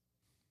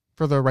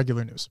for the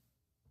regular news.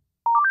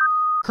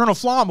 Colonel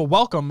Flom,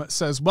 welcome,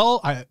 says, well,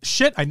 I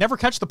never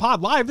catch the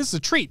pod live. This is a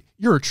treat.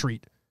 You're a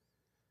treat.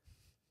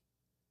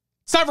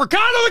 It's time for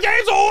Condo the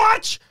Games to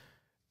watch.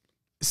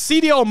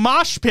 CDO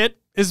Mosh Pit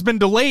has been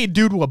delayed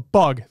due to a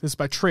bug. This is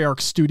by Treyarch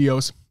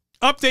Studios.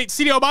 Update,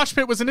 CDO Mosh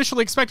Pit was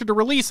initially expected to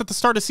release at the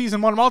start of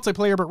Season 1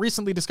 multiplayer, but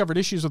recently discovered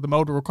issues with the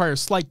mode will require a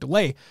slight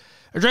delay.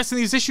 Addressing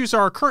these issues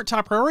are our current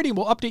top priority, and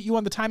we'll update you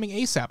on the timing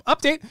ASAP.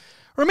 Update,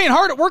 remain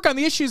hard at work on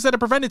the issues that have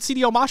prevented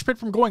CDO Mosh Pit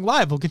from going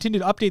live. We'll continue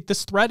to update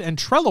this thread and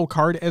Trello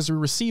card as we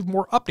receive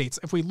more updates.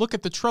 If we look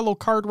at the Trello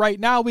card right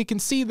now, we can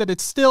see that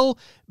it's still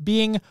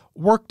being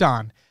worked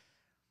on.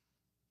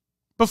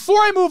 Before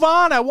I move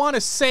on, I want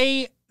to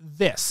say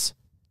this.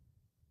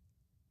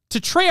 To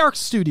Treyarch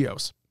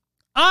Studios,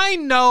 I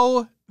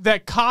know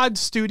that COD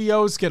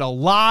Studios get a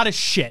lot of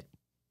shit,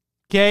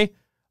 okay?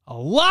 A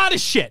lot of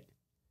shit.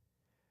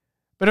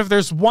 But if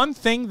there's one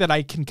thing that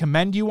I can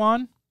commend you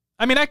on,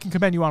 I mean, I can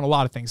commend you on a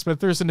lot of things, but if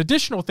there's an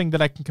additional thing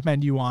that I can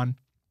commend you on,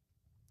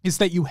 is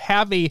that you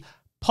have a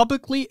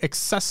publicly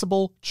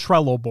accessible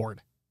Trello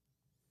board.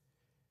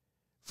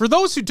 For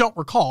those who don't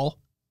recall,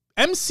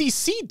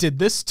 MCC did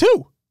this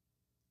too.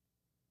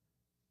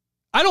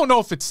 I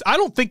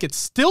don't think it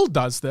still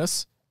does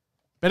this,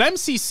 but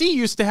MCC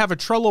used to have a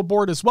Trello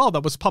board as well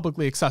that was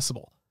publicly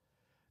accessible.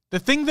 The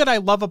thing that I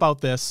love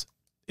about this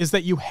is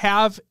that you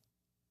have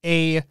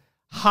a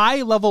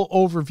high-level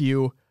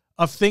overview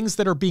of things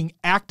that are being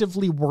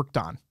actively worked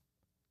on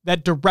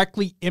that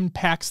directly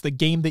impacts the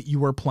game that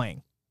you are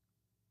playing.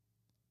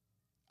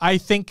 I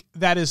think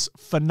that is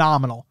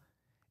phenomenal.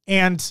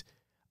 And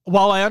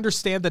while I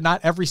understand that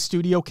not every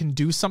studio can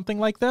do something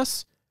like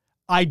this,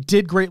 I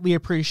did greatly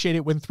appreciate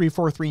it when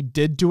 343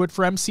 did do it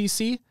for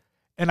MCC.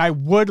 And I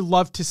would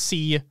love to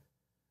see,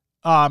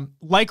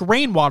 like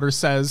Rainwater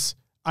says,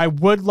 I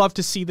would love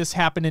to see this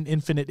happen in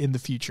Infinite in the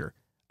future.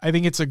 I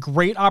think it's a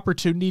great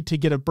opportunity to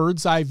get a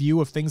bird's eye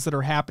view of things that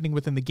are happening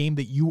within the game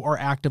that you are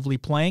actively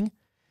playing.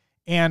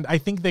 And I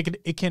think that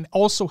it can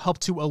also help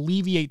to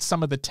alleviate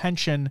some of the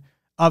tension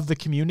of the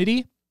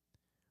community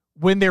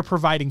when they're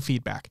providing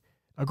feedback.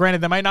 Now,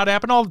 granted, that might not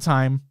happen all the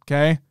time,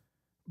 okay?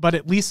 But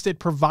at least it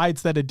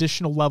provides that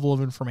additional level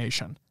of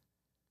information.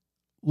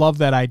 Love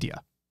that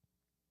idea.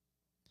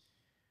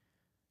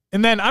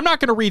 And then I'm not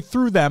going to read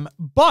through them,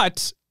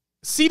 but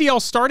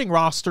CDL starting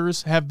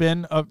rosters have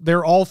been,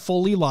 they're all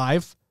fully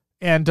live.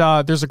 And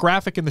there's a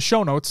graphic in the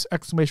show notes, !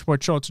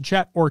 Show notes in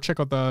chat, or check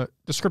out the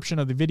description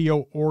of the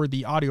video or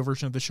the audio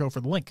version of the show for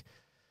the link.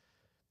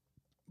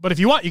 But if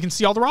you want, you can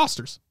see all the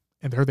rosters.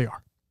 And there they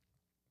are.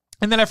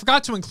 And then I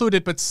forgot to include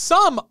it, but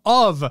some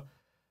of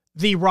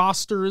the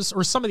rosters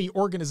or some of the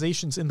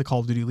organizations in the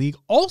Call of Duty League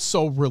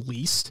also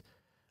released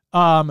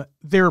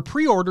their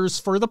pre-orders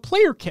for the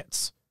player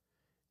kits,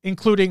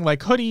 including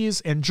like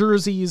hoodies and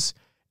jerseys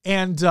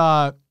And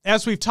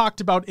as we've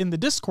talked about in the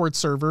Discord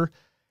server,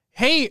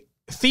 hey,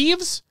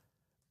 thieves,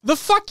 the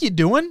fuck you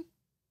doing?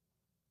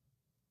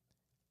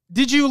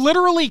 Did you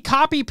literally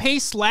copy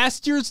paste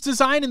last year's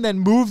design and then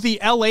move the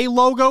LA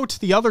logo to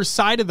the other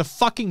side of the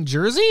fucking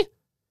jersey?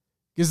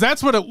 Because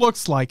that's what it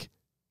looks like.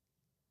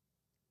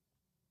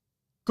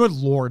 Good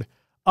Lord.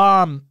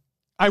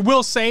 I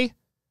will say,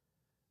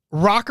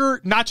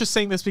 Rocker, not just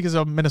saying this because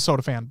I'm a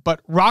Minnesota fan,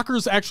 but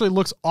Rockers actually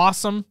looks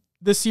awesome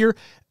this year.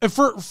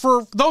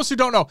 For those who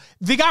don't know,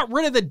 they got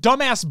rid of the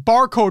dumbass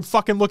barcode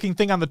fucking looking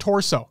thing on the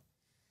torso.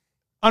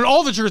 On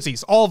all the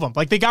jerseys, all of them.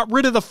 Like, they got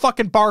rid of the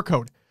fucking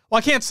barcode. Well,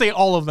 I can't say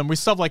all of them. We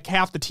still have like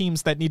half the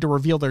teams that need to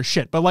reveal their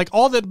shit. But like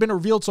all that have been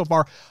revealed so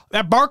far,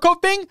 that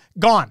barcode thing,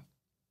 gone.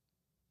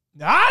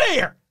 Out of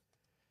here.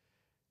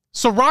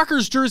 So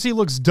Rocker's jersey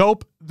looks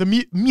dope.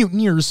 The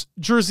Mutineers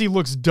jersey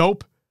looks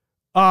dope.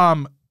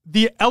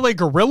 The LA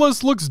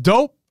Gorillas looks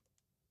dope.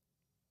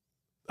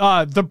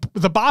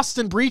 The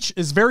Boston Breach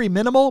is very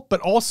minimal,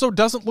 but also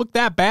doesn't look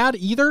that bad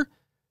either.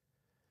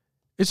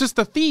 It's just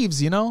the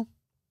Thieves, you know?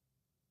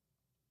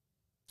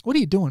 What are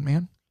you doing,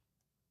 man?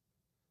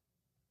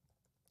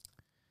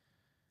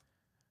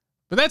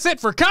 But that's it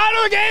for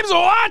Connor Games to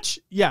Watch.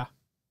 Yeah.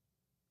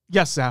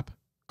 Yes, Zap.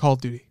 Call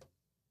of Duty.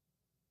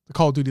 The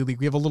Call of Duty League.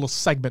 We have a little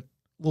segment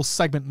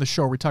in the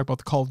show where we talk about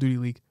the Call of Duty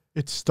League.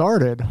 It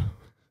started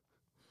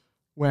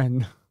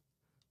when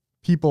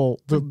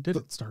people... When did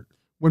it start?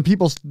 When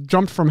people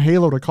jumped from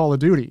Halo to Call of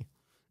Duty.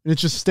 And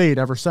it's just stayed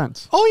ever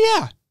since. Oh,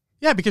 yeah.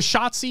 Yeah, because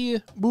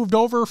Shotsy moved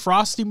over.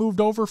 Frosty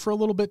moved over for a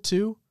little bit,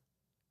 too.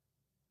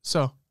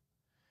 So,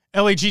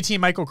 LAGT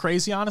might go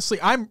crazy, honestly.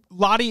 I'm,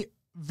 Lottie,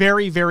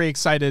 very, very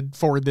excited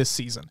for this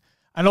season.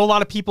 I know a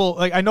lot of people,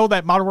 like, I know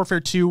that Modern Warfare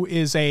 2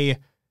 is a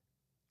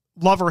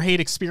love or hate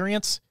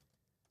experience.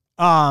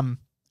 At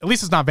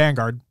least it's not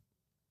Vanguard.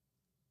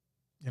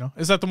 You know,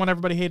 is that the one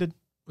everybody hated?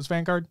 Was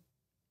Vanguard?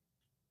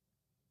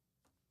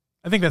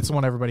 I think that's the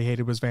one everybody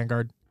hated was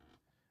Vanguard.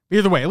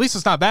 Either way, at least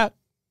it's not that,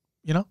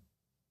 you know?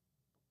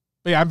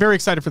 But yeah, I'm very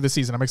excited for this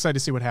season. I'm excited to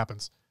see what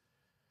happens.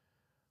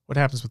 What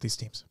happens with these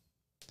teams.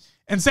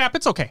 And Zap,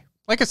 it's okay.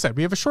 Like I said,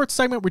 we have a short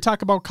segment. We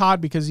talk about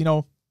COD because, you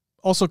know,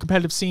 also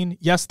competitive scene.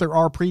 Yes, there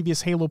are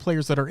previous Halo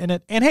players that are in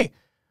it. And hey,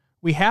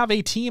 we have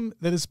a team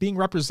that is being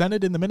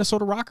represented in the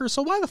Minnesota Rockers,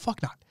 so why the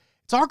fuck not?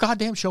 It's our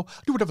goddamn show.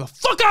 Do whatever the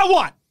fuck I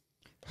want.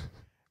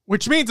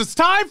 Which means it's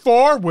time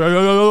for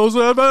Will's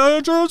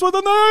Adventures with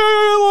the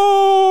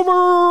Nailovers.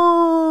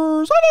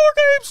 Other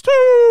games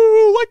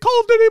too, like Call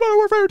of Duty Modern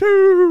Warfare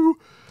 2.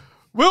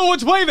 Will,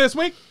 what'd you play this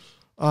week?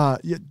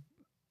 Yeah,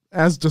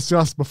 as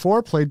discussed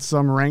before, played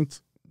some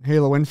ranked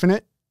Halo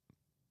Infinite.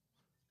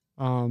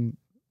 Solo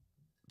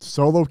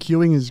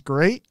queuing is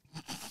great.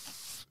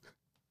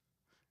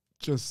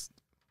 Just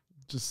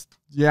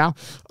yeah.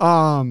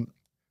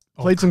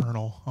 Played some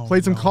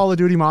Call of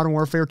Duty Modern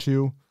Warfare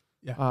 2.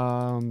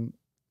 Yeah.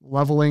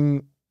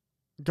 Leveling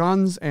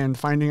guns and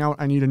finding out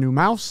I need a new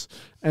mouse.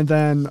 And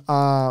then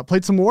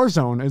played some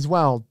Warzone as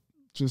well.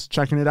 Just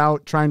checking it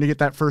out, trying to get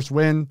that first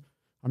win.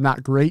 I'm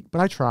not great,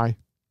 but I try.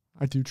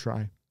 I do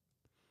try.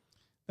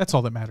 That's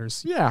all that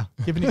matters. Yeah.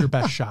 Giving it your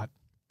best shot.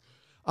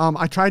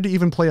 I tried to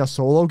even play a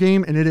solo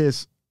game, and it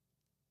is,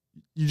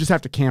 you just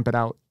have to camp it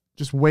out.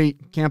 Just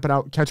wait, camp it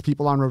out, catch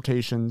people on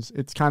rotations.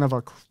 It's kind of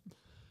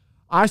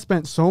I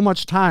spent so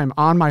much time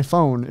on my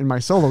phone in my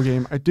solo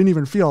game, I didn't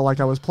even feel like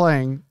I was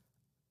playing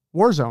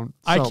Warzone.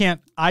 So.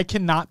 I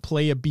cannot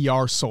play a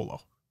BR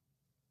solo.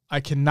 I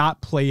cannot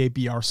play a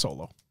BR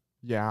solo.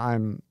 Yeah,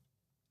 I'm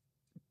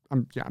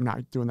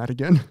not doing that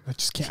again. I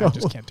just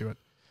can't do it.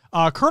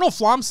 Colonel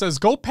Flom says,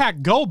 "Go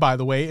Pack, go!" By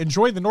the way,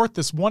 enjoy the North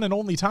this one and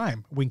only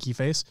time. Winky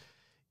face.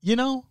 You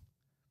know,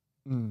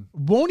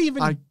 won't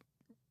even.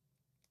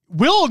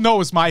 Will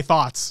knows my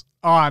thoughts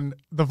on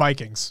the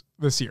Vikings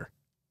this year.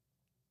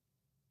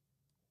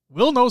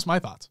 Will knows my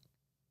thoughts.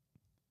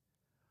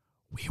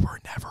 We were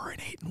never an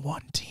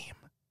 8-1 team,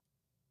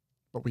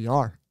 but we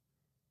are.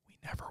 We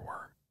never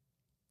were.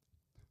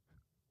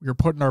 We were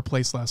put in our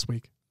place last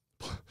week.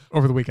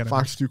 Over the weekend.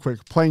 Fox too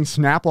quick. Playing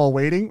Snap while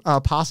waiting?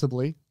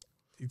 Possibly.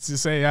 It's to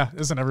say, yeah,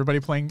 isn't everybody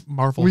playing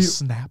Marvel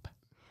Snap?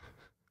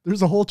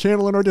 There's a whole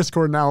channel in our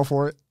Discord now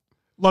for it.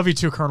 Love you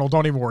too, Colonel.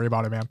 Don't even worry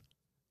about it, man.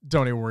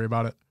 Don't even worry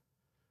about it.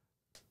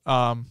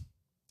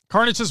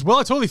 Carnage says, "Well,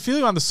 I totally feel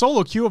you on the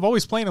solo queue of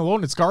always playing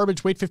alone. It's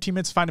garbage. Wait 15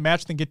 minutes to find a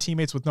match, then get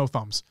teammates with no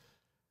thumbs."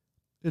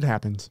 It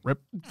happens.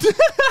 Rip.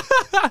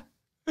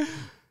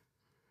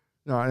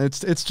 No,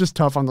 it's just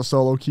tough on the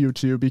solo queue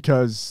too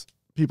because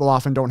people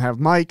often don't have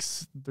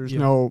mics. There's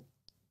no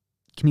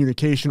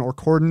communication or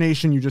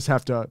coordination. You just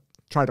have to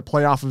try to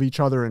play off of each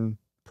other and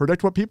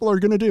predict what people are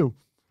going to do.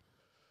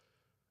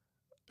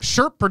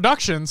 Shirt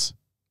Productions,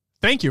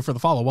 thank you for the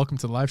follow. Welcome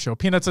to the live show.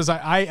 Peanut says,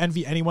 I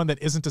envy anyone that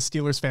isn't a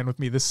Steelers fan with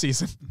me this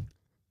season.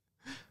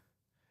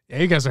 Yeah,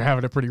 you guys are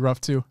having it pretty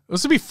rough too.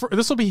 This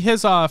will be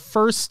his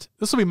first.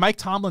 This will be Mike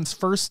Tomlin's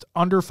first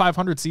under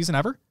 500 season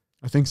ever.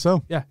 I think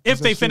so. Yeah, if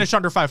they finish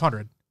under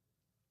 500,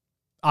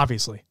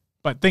 obviously.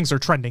 But things are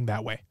trending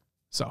that way.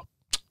 So,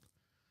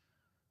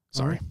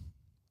 sorry.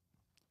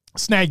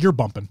 Snag, you're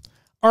bumping.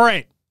 All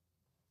right.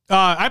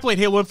 I played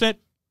Halo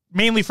Infinite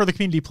mainly for the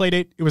community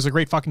playdate. It was a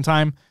great fucking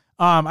time.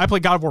 I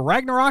played God of War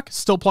Ragnarok,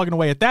 still plugging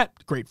away at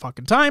that. Great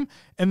fucking time.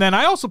 And then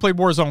I also played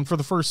Warzone for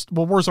the first,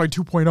 Warzone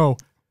 2.0.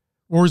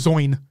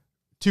 Warzone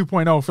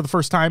 2.0 for the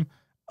first time.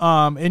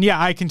 And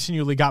yeah, I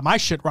continually got my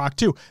shit rocked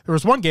too. There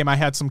was one game I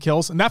had some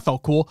kills and that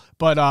felt cool,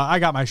 but I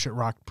got my shit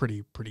rocked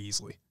pretty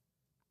easily.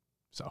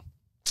 So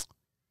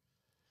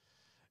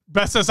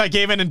Beth says I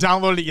gave in and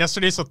downloaded it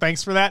yesterday, so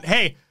thanks for that.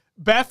 Hey,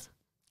 Beth,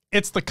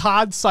 it's the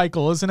COD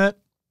cycle, isn't it?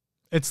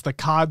 It's the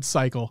COD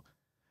cycle.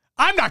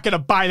 I'm not going to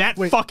buy that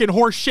fucking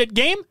horse shit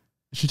game.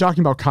 Is she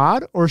talking about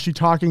COD or is she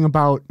talking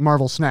about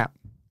Marvel Snap?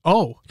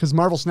 Oh. Because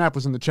Marvel Snap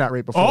was in the chat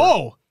right before.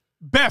 Oh.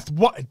 Beth,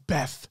 what?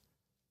 Beth.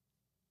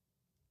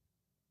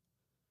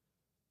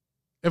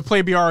 If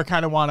play BR, I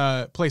kind of want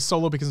to play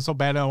solo because it's so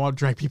bad I don't want to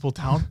drag people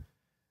down.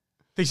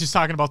 Think she's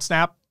talking about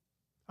Snap?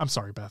 I'm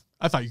sorry, Beth.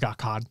 I thought you got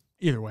COD.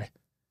 Either way.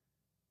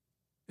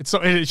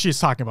 She's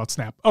talking about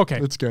Snap. Okay.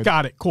 That's good.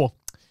 Got it. Cool.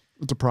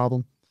 It's a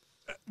problem.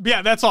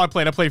 Yeah, that's all I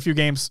played. I played a few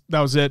games.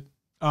 That was it.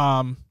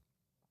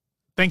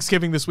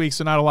 Thanksgiving this week,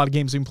 so not a lot of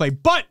games we can play.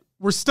 But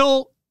we're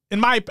still,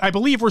 I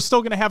believe we're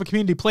still going to have a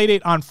community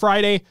playdate on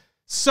Friday.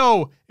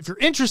 So if you're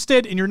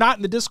interested and you're not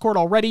in the Discord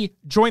already,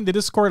 join the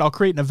Discord. I'll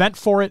create an event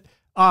for it.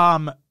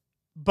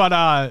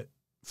 But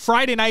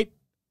Friday night,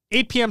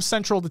 8 p.m.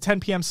 Central to 10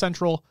 p.m.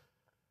 Central,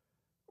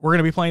 we're going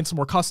to be playing some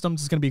more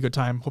customs. It's going to be a good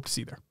time. Hope to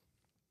see you there.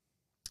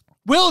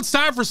 Will, it's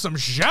time for some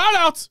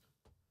shout-outs.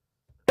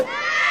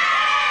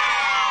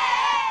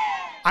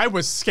 I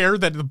was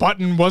scared that the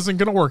button wasn't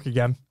going to work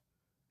again.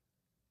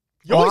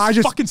 You always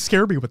fucking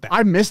scare me with that.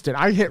 I missed it.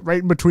 I hit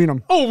right in between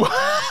them. Oh,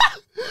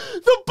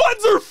 the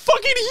buttons are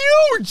fucking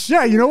huge.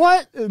 Yeah, you know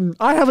what?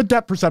 I have a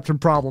depth perception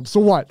problem. So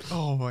what?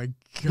 Oh, my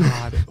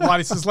God.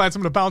 Lottie says, lads,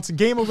 I'm going to bounce and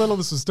game a little.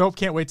 This was dope.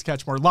 Can't wait to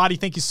catch more. Lottie,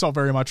 thank you so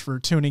very much for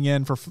tuning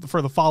in, for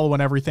the follow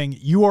and everything.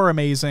 You are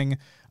amazing.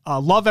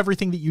 Love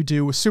everything that you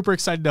do. Super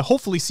excited to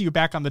hopefully see you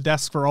back on the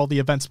desk for all the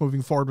events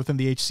moving forward within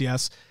the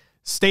HCS.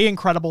 Stay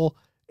incredible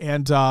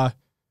and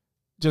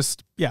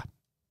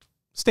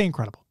stay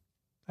incredible.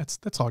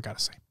 That's all I got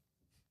to say.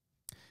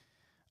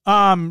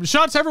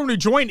 Shout out to everyone who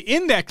joined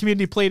in that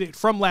community playdate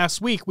from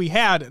last week. We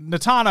had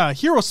Natana,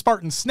 Hero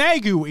Spartan,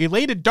 Snagu,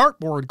 Elated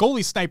Dartboard,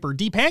 Goalie Sniper,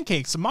 D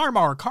Pancakes,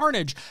 Marmar,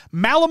 Carnage,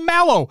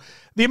 Mallow,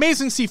 The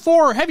Amazing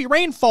C4, Heavy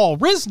Rainfall,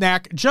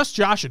 Riznak, Just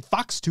Josh, and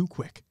Fox Too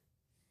Quick.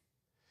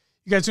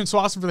 You guys doing so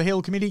awesome for the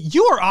Halo community.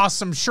 You are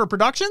awesome, Sure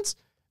Productions.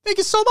 Thank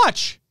you so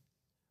much.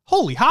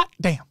 Holy hot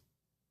damn.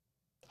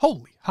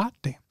 Holy hot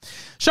damn.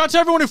 Shout out to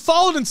everyone who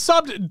followed and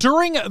subbed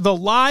during the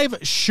live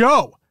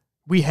show.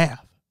 We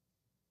have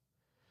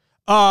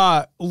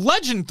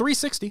Legend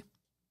 360,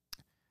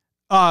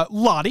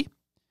 Lottie,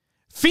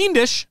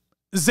 Fiendish,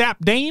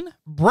 Zap Dane,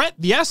 Brett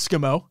the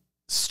Eskimo,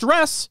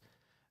 Stress,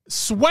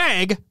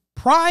 Swag,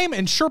 Prime,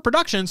 and Sure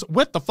Productions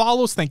with the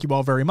follows. Thank you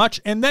all very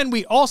much. And then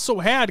we also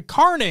had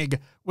Carnig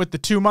with the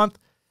 2-month,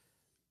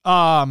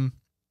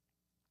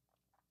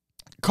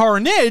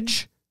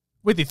 Carnage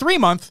with the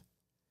 3-month,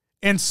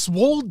 and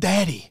Swole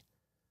Daddy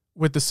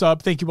with the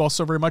sub. Thank you all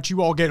so very much.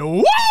 You all get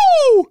woo!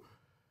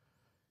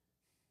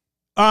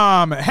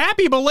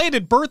 Happy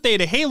belated birthday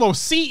to Halo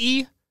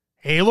CE,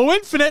 Halo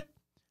Infinite,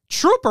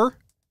 Trooper,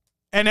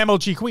 and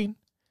MLG Queen.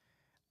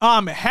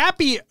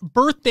 Happy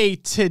birthday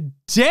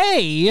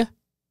today,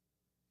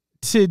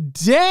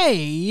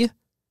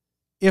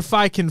 if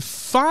I can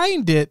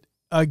find it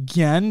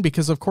again,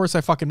 because of course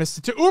I fucking missed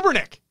it, to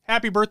Ubernick.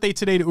 Happy birthday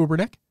today to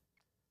Ubernick.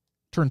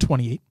 Turned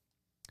 28.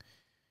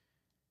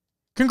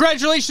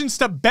 Congratulations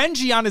to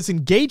Benji on his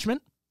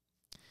engagement.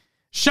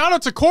 Shout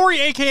out to Corey,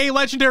 a.k.a.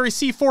 Legendary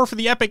C4, for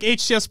the epic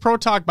HCS Pro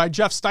Talk by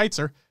Jeff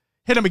Steitzer.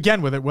 Hit him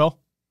again with it, Will.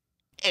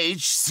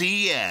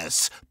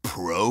 HCS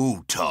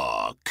Pro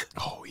Talk.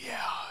 Oh,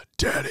 yeah,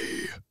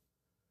 daddy.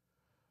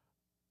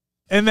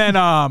 And then,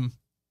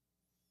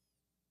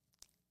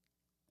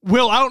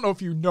 Will, I don't know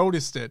if you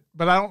noticed it,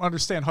 but I don't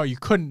understand how you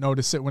couldn't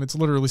notice it when it's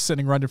literally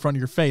sitting right in front of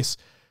your face.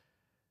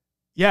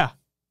 Yeah.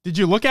 Did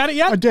you look at it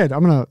yet? I did.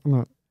 I'm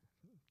gonna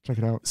check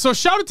it out. So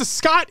shout out to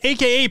Scott,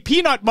 a.k.a.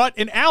 Peanut Mutt,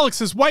 and Alex,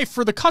 his wife,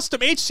 for the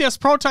custom HCS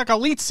Pro Talk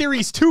Elite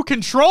Series 2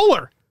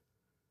 controller.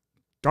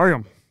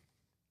 Damn.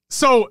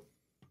 So,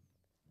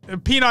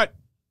 Peanut,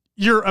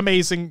 you're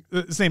amazing.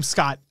 His name's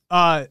Scott.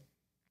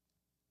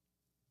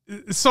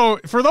 So,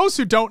 for those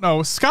who don't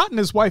know, Scott and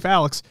his wife,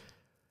 Alex,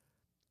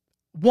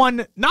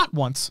 won not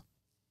once,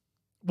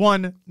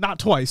 won not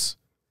twice,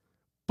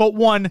 but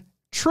won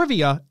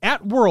trivia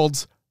at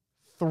Worlds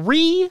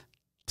 3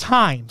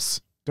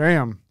 times.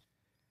 Damn.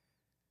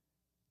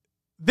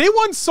 They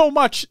won so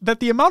much that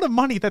the amount of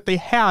money that they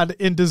had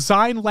in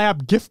Design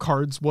Lab gift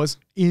cards was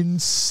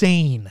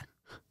insane.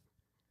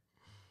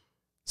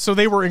 So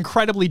they were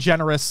incredibly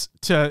generous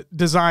to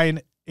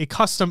design a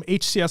custom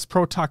HCS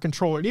Pro Talk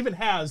controller. It even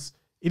has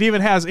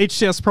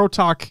HCS Pro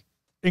Talk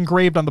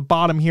engraved on the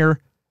bottom here.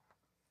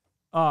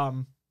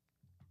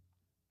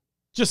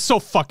 Just so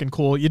fucking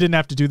cool. You didn't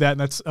have to do that, and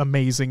that's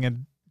amazing,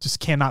 and just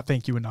cannot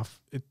thank you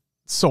enough. It's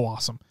so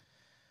awesome.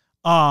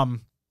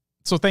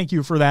 So thank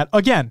you for that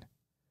again.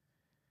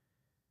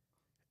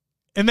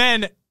 And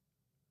then,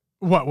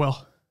 what, Will?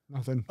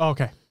 Nothing.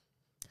 Okay.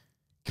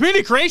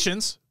 Community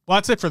creations. Well,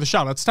 that's it for the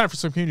shout out. It's time for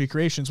some community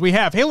creations. We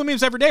have Halo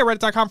Memes every day,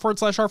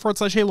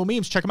 reddit.com/r/Halo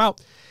Memes. Check them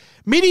out.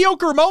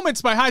 Mediocre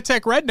Moments by High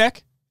Tech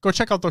Redneck. Go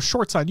check out those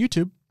shorts on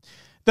YouTube.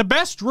 The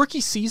best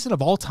rookie season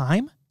of all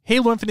time.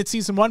 Halo Infinite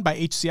Season 1 by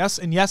HCS.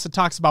 And yes, it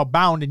talks about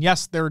Bound. And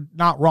yes, they're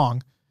not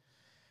wrong.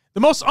 The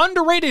most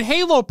underrated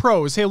Halo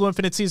pros. Halo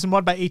Infinite Season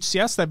 1 by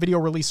HCS. That video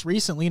released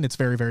recently, and it's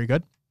very, very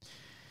good.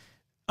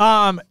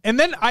 And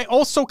then I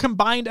also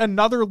combined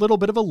another little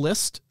bit of a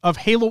list of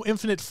Halo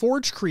Infinite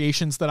Forge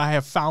creations that I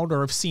have found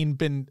or have seen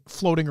been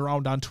floating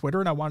around on Twitter,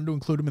 and I wanted to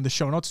include them in the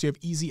show notes so you have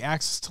easy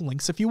access to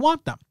links if you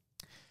want them.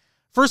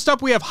 First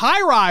up, we have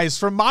High Rise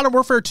from Modern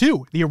Warfare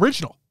 2, the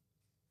original.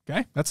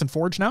 Okay, that's in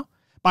Forge now,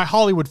 by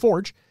Hollywood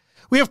Forge.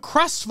 We have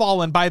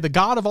Crestfallen by the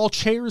God of All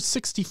Chairs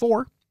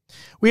 64.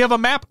 We have a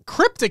map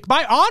Cryptic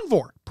by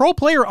Envor, pro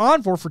player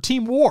Envor for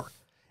Team War.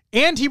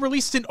 And he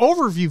released an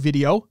overview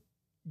video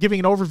giving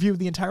an overview of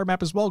the entire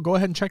map as well. Go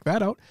ahead and check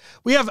that out.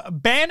 We have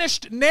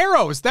Banished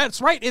Narrows.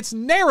 That's right. It's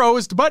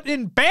Narrows, but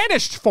in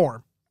banished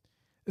form.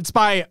 It's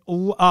by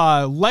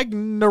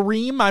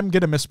Legnareem. I'm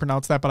going to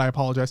mispronounce that, but I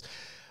apologize.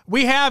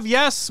 We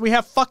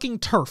have fucking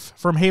Turf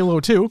from Halo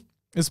 2.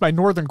 It's by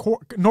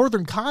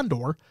Northern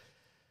Condor.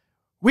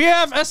 We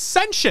have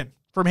Ascension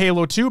from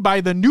Halo 2 by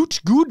the Newt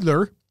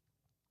Goodler.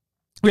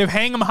 We have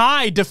Hang 'em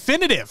High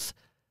Definitive.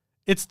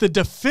 It's the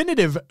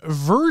definitive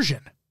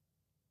version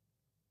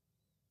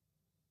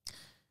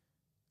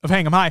of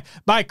Hang 'em High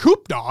by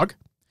Coop Dog.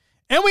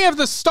 And we have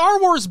the Star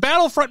Wars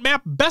Battlefront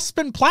map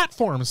Bespin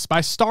Platforms by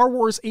Star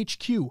Wars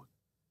HQ.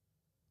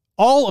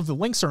 All of the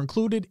links are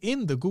included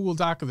in the Google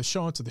Doc of the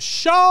show notes of the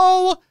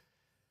show.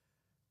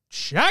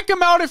 Check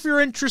them out if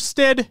you're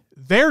interested.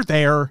 They're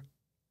there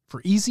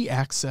for easy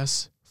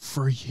access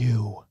for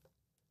you.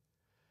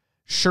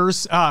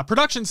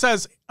 Production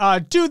says,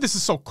 dude, this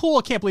is so cool.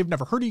 I can't believe I've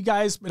never heard of you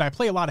guys, but I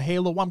play a lot of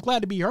Halo. Well, I'm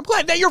glad to be here. I'm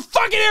glad that you're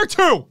fucking here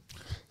too.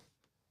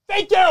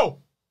 Thank you.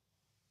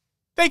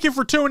 Thank you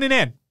for tuning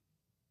in.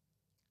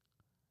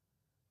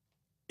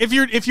 If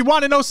you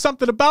want to know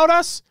something about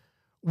us,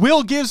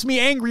 Will gives me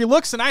angry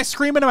looks and I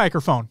scream in a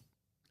microphone.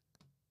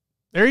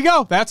 There you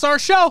go. That's our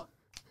show.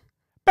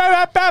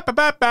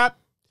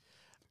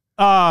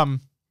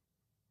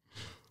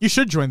 You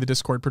should join the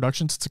Discord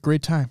Productions. It's a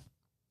great time.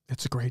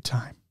 It's a great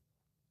time.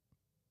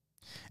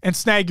 And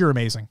Snag, you're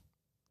amazing.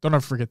 Don't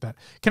ever forget that.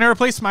 Can I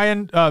replace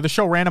the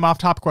show random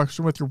off-topic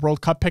question with your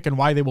World Cup pick and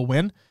why they will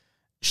win?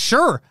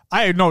 Sure.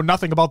 I know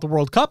nothing about the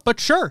World Cup, but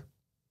sure.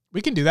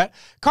 We can do that.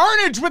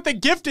 Carnage with the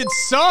gifted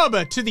sub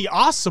to the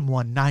awesome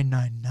one,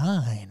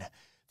 999.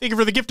 Thank you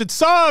for the gifted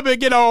sub.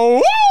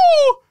 Woo!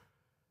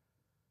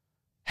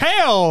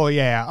 Hell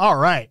yeah. All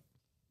right.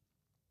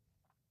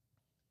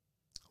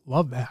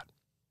 Love that.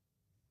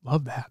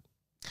 Love that.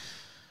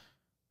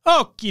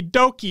 Okie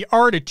dokie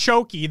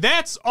artichokey.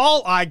 That's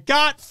all I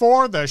got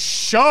for the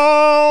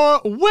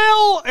show.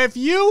 Will, if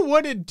you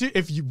would do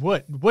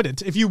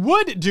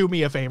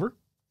me a favor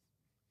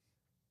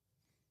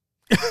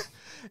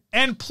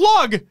and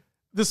plug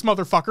this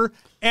motherfucker,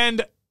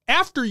 and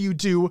after you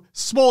do,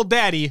 Small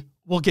Daddy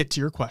will get to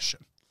your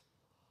question.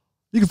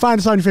 You can find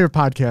us on your favorite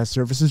podcast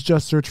services.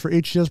 Just search for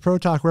HCS Pro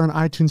Talk. We're on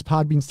iTunes,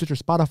 Podbean, Stitcher,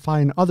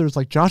 Spotify, and others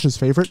like Josh's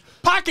favorite.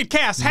 Pocket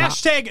Cast,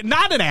 hashtag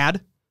not an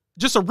ad.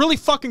 Just a really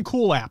fucking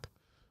cool app.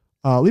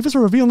 Leave us a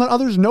review and let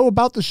others know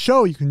about the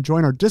show. You can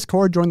join our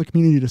Discord, join the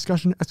community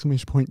discussion, !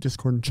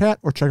 Discord and chat,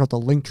 or check out the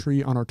link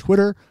tree on our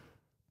Twitter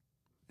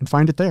and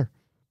find it there.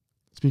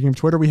 Speaking of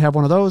Twitter, we have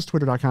one of those,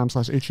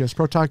 twitter.com/HCS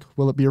Pro Talk.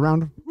 Will it be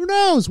around? Who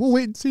knows? We'll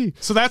wait and see.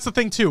 So that's the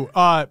thing too.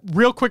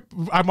 Real quick,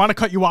 I want to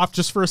cut you off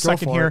just for a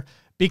second here.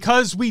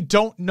 Because we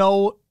don't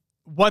know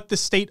what the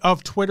state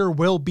of Twitter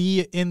will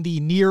be in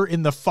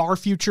the far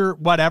future,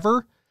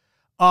 whatever.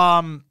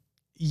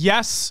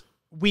 Yes,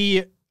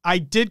 I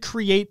did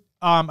create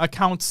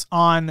accounts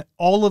on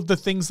all of the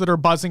things that are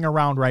buzzing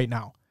around right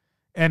now.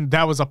 And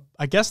that was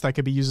I guess that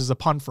could be used as a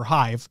pun for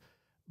Hive.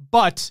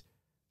 But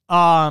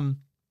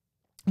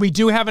we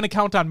do have an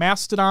account on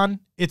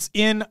Mastodon. It's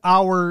in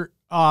our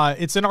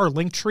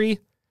link tree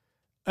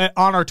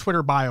on our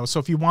Twitter bio. So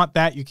if you want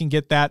that, you can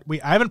get that.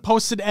 I haven't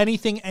posted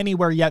anything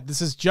anywhere yet.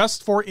 This is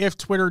just for if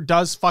Twitter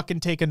does fucking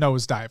take a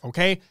nosedive.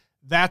 Okay.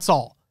 That's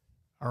all.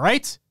 All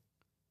right.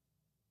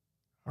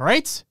 All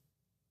right.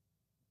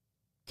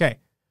 Okay.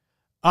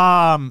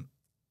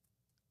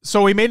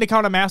 So we made an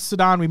account on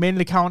Mastodon. We made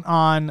an account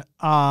on,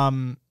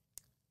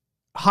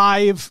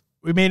 Hive.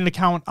 We made an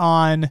account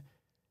on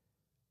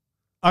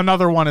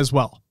another one as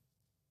well.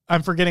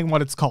 I'm forgetting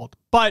what it's called,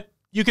 but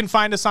you can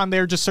find us on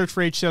there. Just search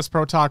for HCS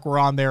Pro Talk. We're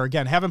on there.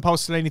 Again, haven't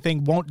posted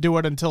anything. Won't do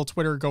it until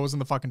Twitter goes in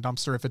the fucking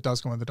dumpster, if it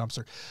does go in the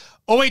dumpster.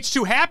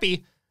 OH2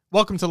 Happy,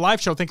 welcome to the live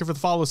show. Thank you for the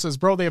follow. Says,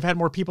 bro, they have had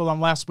more people on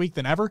last week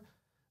than ever.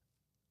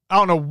 I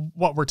don't know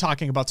what we're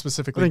talking about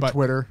specifically, but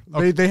Twitter.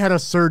 Okay. They had a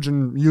surge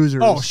in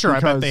users. Oh, sure.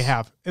 I bet they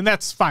have. And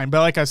that's fine.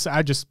 But like I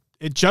said, just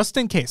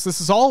in case.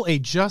 This is all a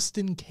just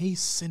in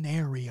case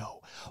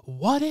scenario.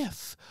 What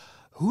if?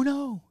 Who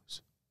knows?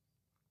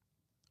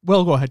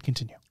 Well, go ahead,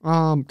 continue.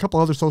 A couple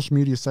other social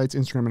media sites,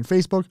 Instagram and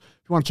Facebook.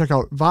 If you want to check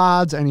out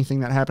VODs, anything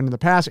that happened in the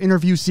past,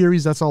 interview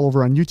series, that's all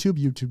over on YouTube,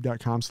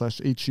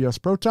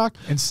 youtube.com/HCS Pro Talk.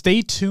 And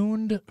stay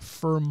tuned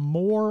for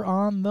more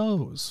on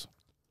those.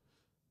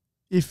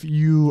 If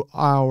you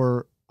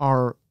are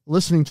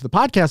listening to the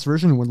podcast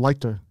version and would like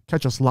to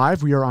catch us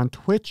live, we are on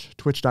Twitch,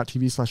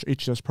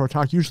 twitch.tv/HCS Pro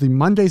Talk, usually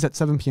Mondays at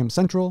 7 p.m.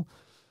 Central,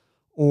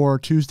 or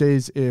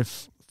Tuesdays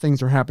if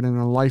things are happening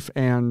in life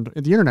and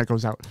the internet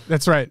goes out.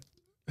 That's right.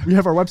 We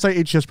have our website,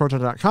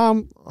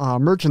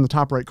 hcsprotalk.com, merch in the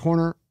top right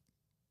corner.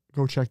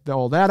 Go check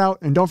all that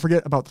out. And don't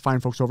forget about the fine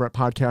folks over at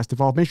Podcast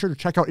Evolve. Make sure to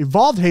check out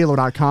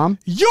evolvedhalo.com.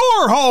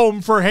 Your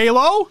home for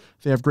Halo.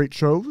 They have great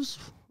shows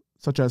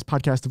such as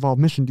Podcast Evolve,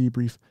 Mission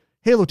Debrief,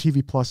 Halo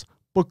TV Plus,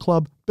 Book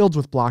Club, Builds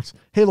with Blocks,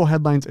 Halo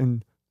Headlines,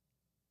 and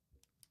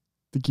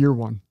the Gear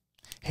one.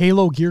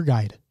 Halo Gear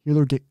Guide.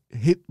 Combine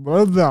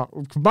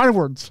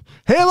words.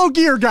 Halo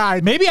Gear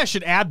Guide. Maybe I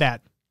should add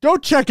that. Go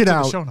check it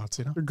out. The show notes,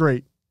 They're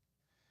great.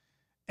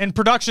 And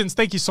Productions,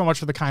 thank you so much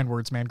for the kind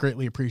words, man.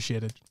 Greatly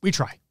appreciated. We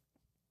try.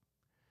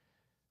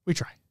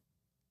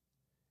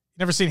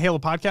 Never seen Halo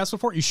podcast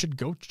before? You should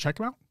go check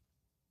them out.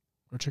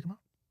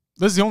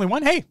 This is the only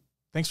one. Hey,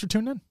 thanks for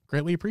tuning in.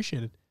 Greatly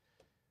appreciated.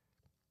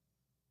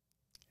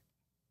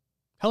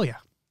 Hell yeah.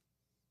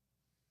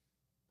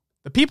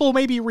 The people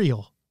may be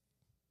real,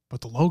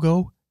 but the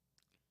logo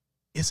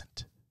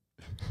isn't.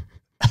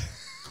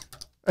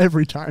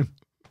 Every time.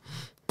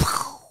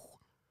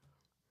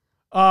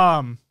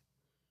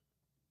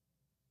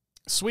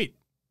 Sweet.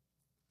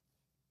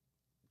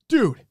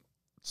 Dude.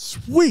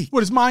 Sweet. What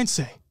does mine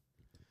say?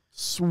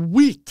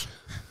 Sweet.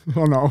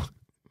 Oh no.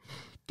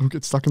 Don't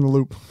get stuck in the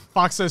loop.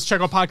 Fox says,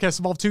 check out Podcast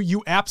Evolve 2.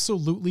 You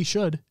absolutely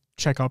should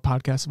check out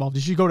Podcast Evolve.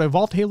 You should go to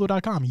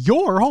evolvedhalo.com,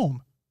 your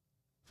home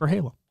for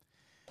Halo.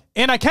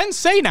 And I can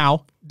say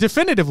now,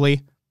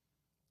 definitively,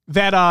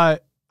 that our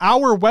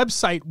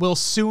website will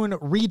soon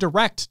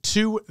redirect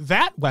to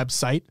that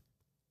website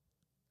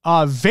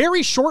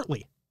very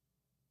shortly,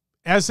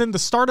 as in the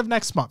start of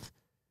next month.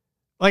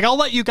 Like, I'll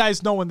let you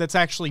guys know when that's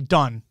actually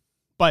done,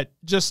 but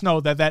just know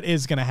that that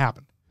is going to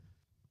happen.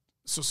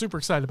 So super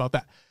excited about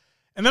that.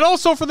 And then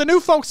also for the new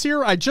folks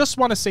here, I just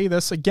want to say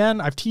this again.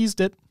 I've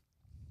teased it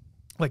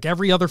like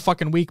every other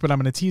fucking week, but I'm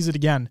going to tease it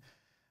again.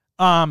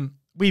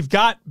 We've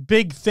got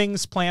big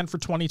things planned for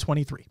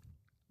 2023.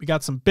 We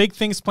got some big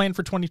things planned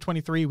for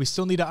 2023. We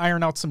still need to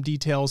iron out some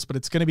details, but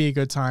it's going to be a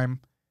good time.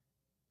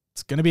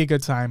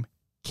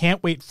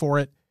 Can't wait for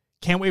it.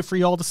 Can't wait for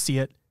you all to see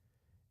it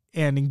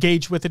and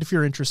engage with it if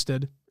you're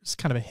interested. It's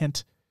kind of a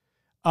hint.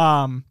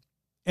 And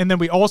then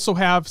we also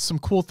have some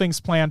cool things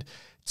planned.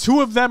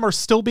 2 of them are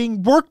still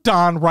being worked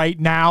on right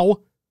now,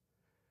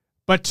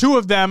 but 2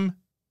 of them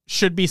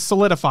should be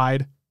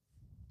solidified.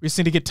 We just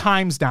need to get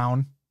times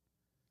down.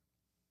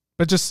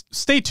 But just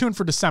stay tuned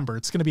for December.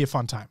 It's going to be a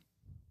fun time.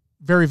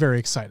 Very, very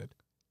excited.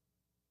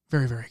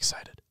 Very, very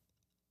excited.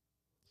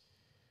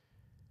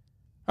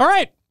 All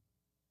right.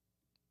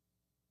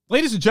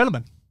 Ladies and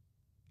gentlemen,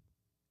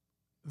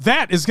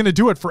 that is going to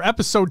do it for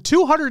episode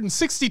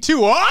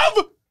 262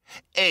 of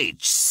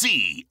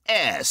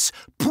HCS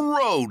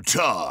Pro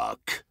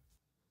Talk.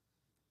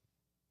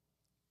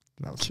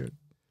 That was good.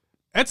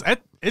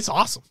 It's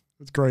awesome.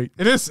 It's great.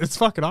 It is. It's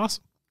fucking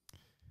awesome.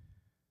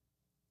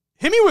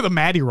 Hit me with a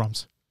Maddie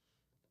Rums.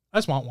 I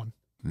just want one.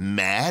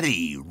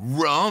 Maddie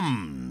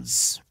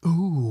Rums.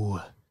 Ooh.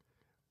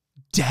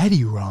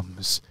 Daddy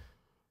Rums.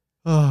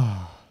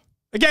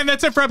 Again,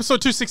 that's it for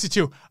episode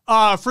 262.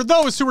 For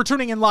those who are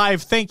tuning in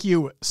live, thank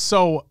you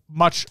so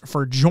much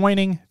for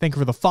joining. Thank you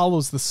for the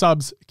follows, the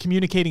subs,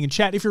 communicating in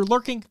chat. If you're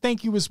lurking,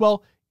 thank you as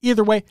well.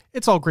 Either way,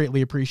 it's all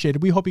greatly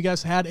appreciated. We hope you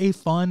guys had a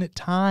fun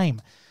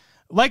time.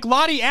 Like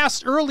Lottie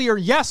asked earlier,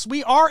 yes,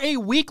 we are a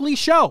weekly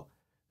show.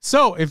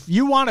 So if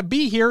you want to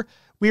be here,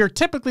 we are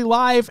typically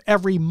live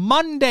every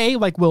Monday,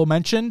 like Will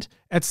mentioned,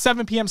 at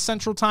 7 p.m.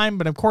 Central Time.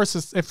 But of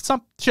course, if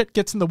some shit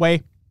gets in the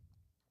way,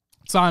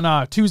 it's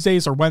on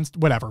Tuesdays or Wednesdays,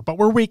 whatever. But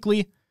we're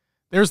weekly.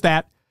 There's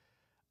that.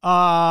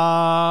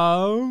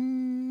 I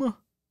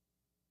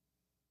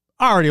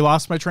already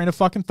lost my train of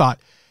fucking thought.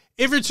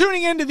 If you're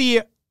tuning into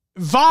the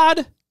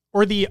VOD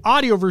or the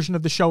audio version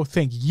of the show,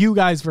 thank you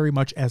guys very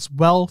much as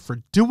well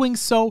for doing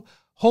so.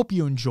 Hope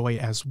you enjoy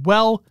as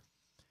well.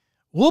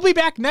 We'll be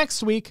back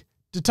next week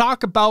to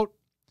talk about,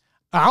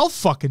 I'll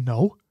fucking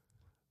know.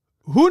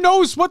 Who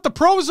knows what the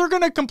pros are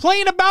going to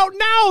complain about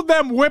now,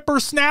 them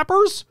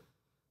whippersnappers?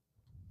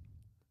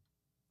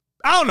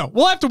 I don't know.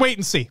 We'll have to wait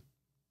and see.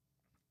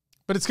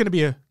 But it's going to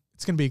be a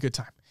good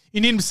time. You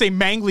need him to say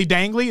mangly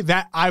dangly?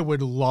 That I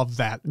would love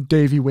that.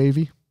 Davy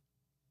Wavy.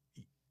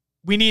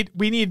 We need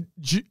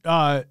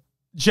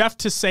Jeff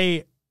to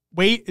say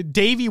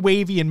Davy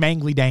Wavy and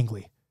mangly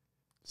dangly.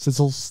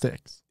 Sizzle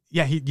sticks.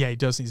 Yeah, he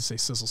does need to say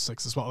sizzle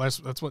sticks as well.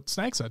 That's what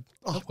Snag said.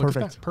 Oh, look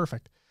perfect. at that.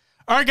 Perfect.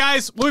 All right,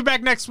 guys, we'll be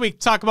back next week to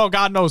talk about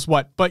God knows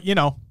what. But,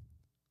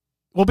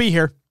 we'll be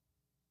here.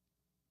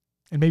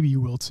 And maybe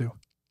you will too.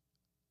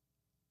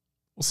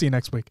 We'll see you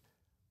next week.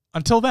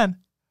 Until then,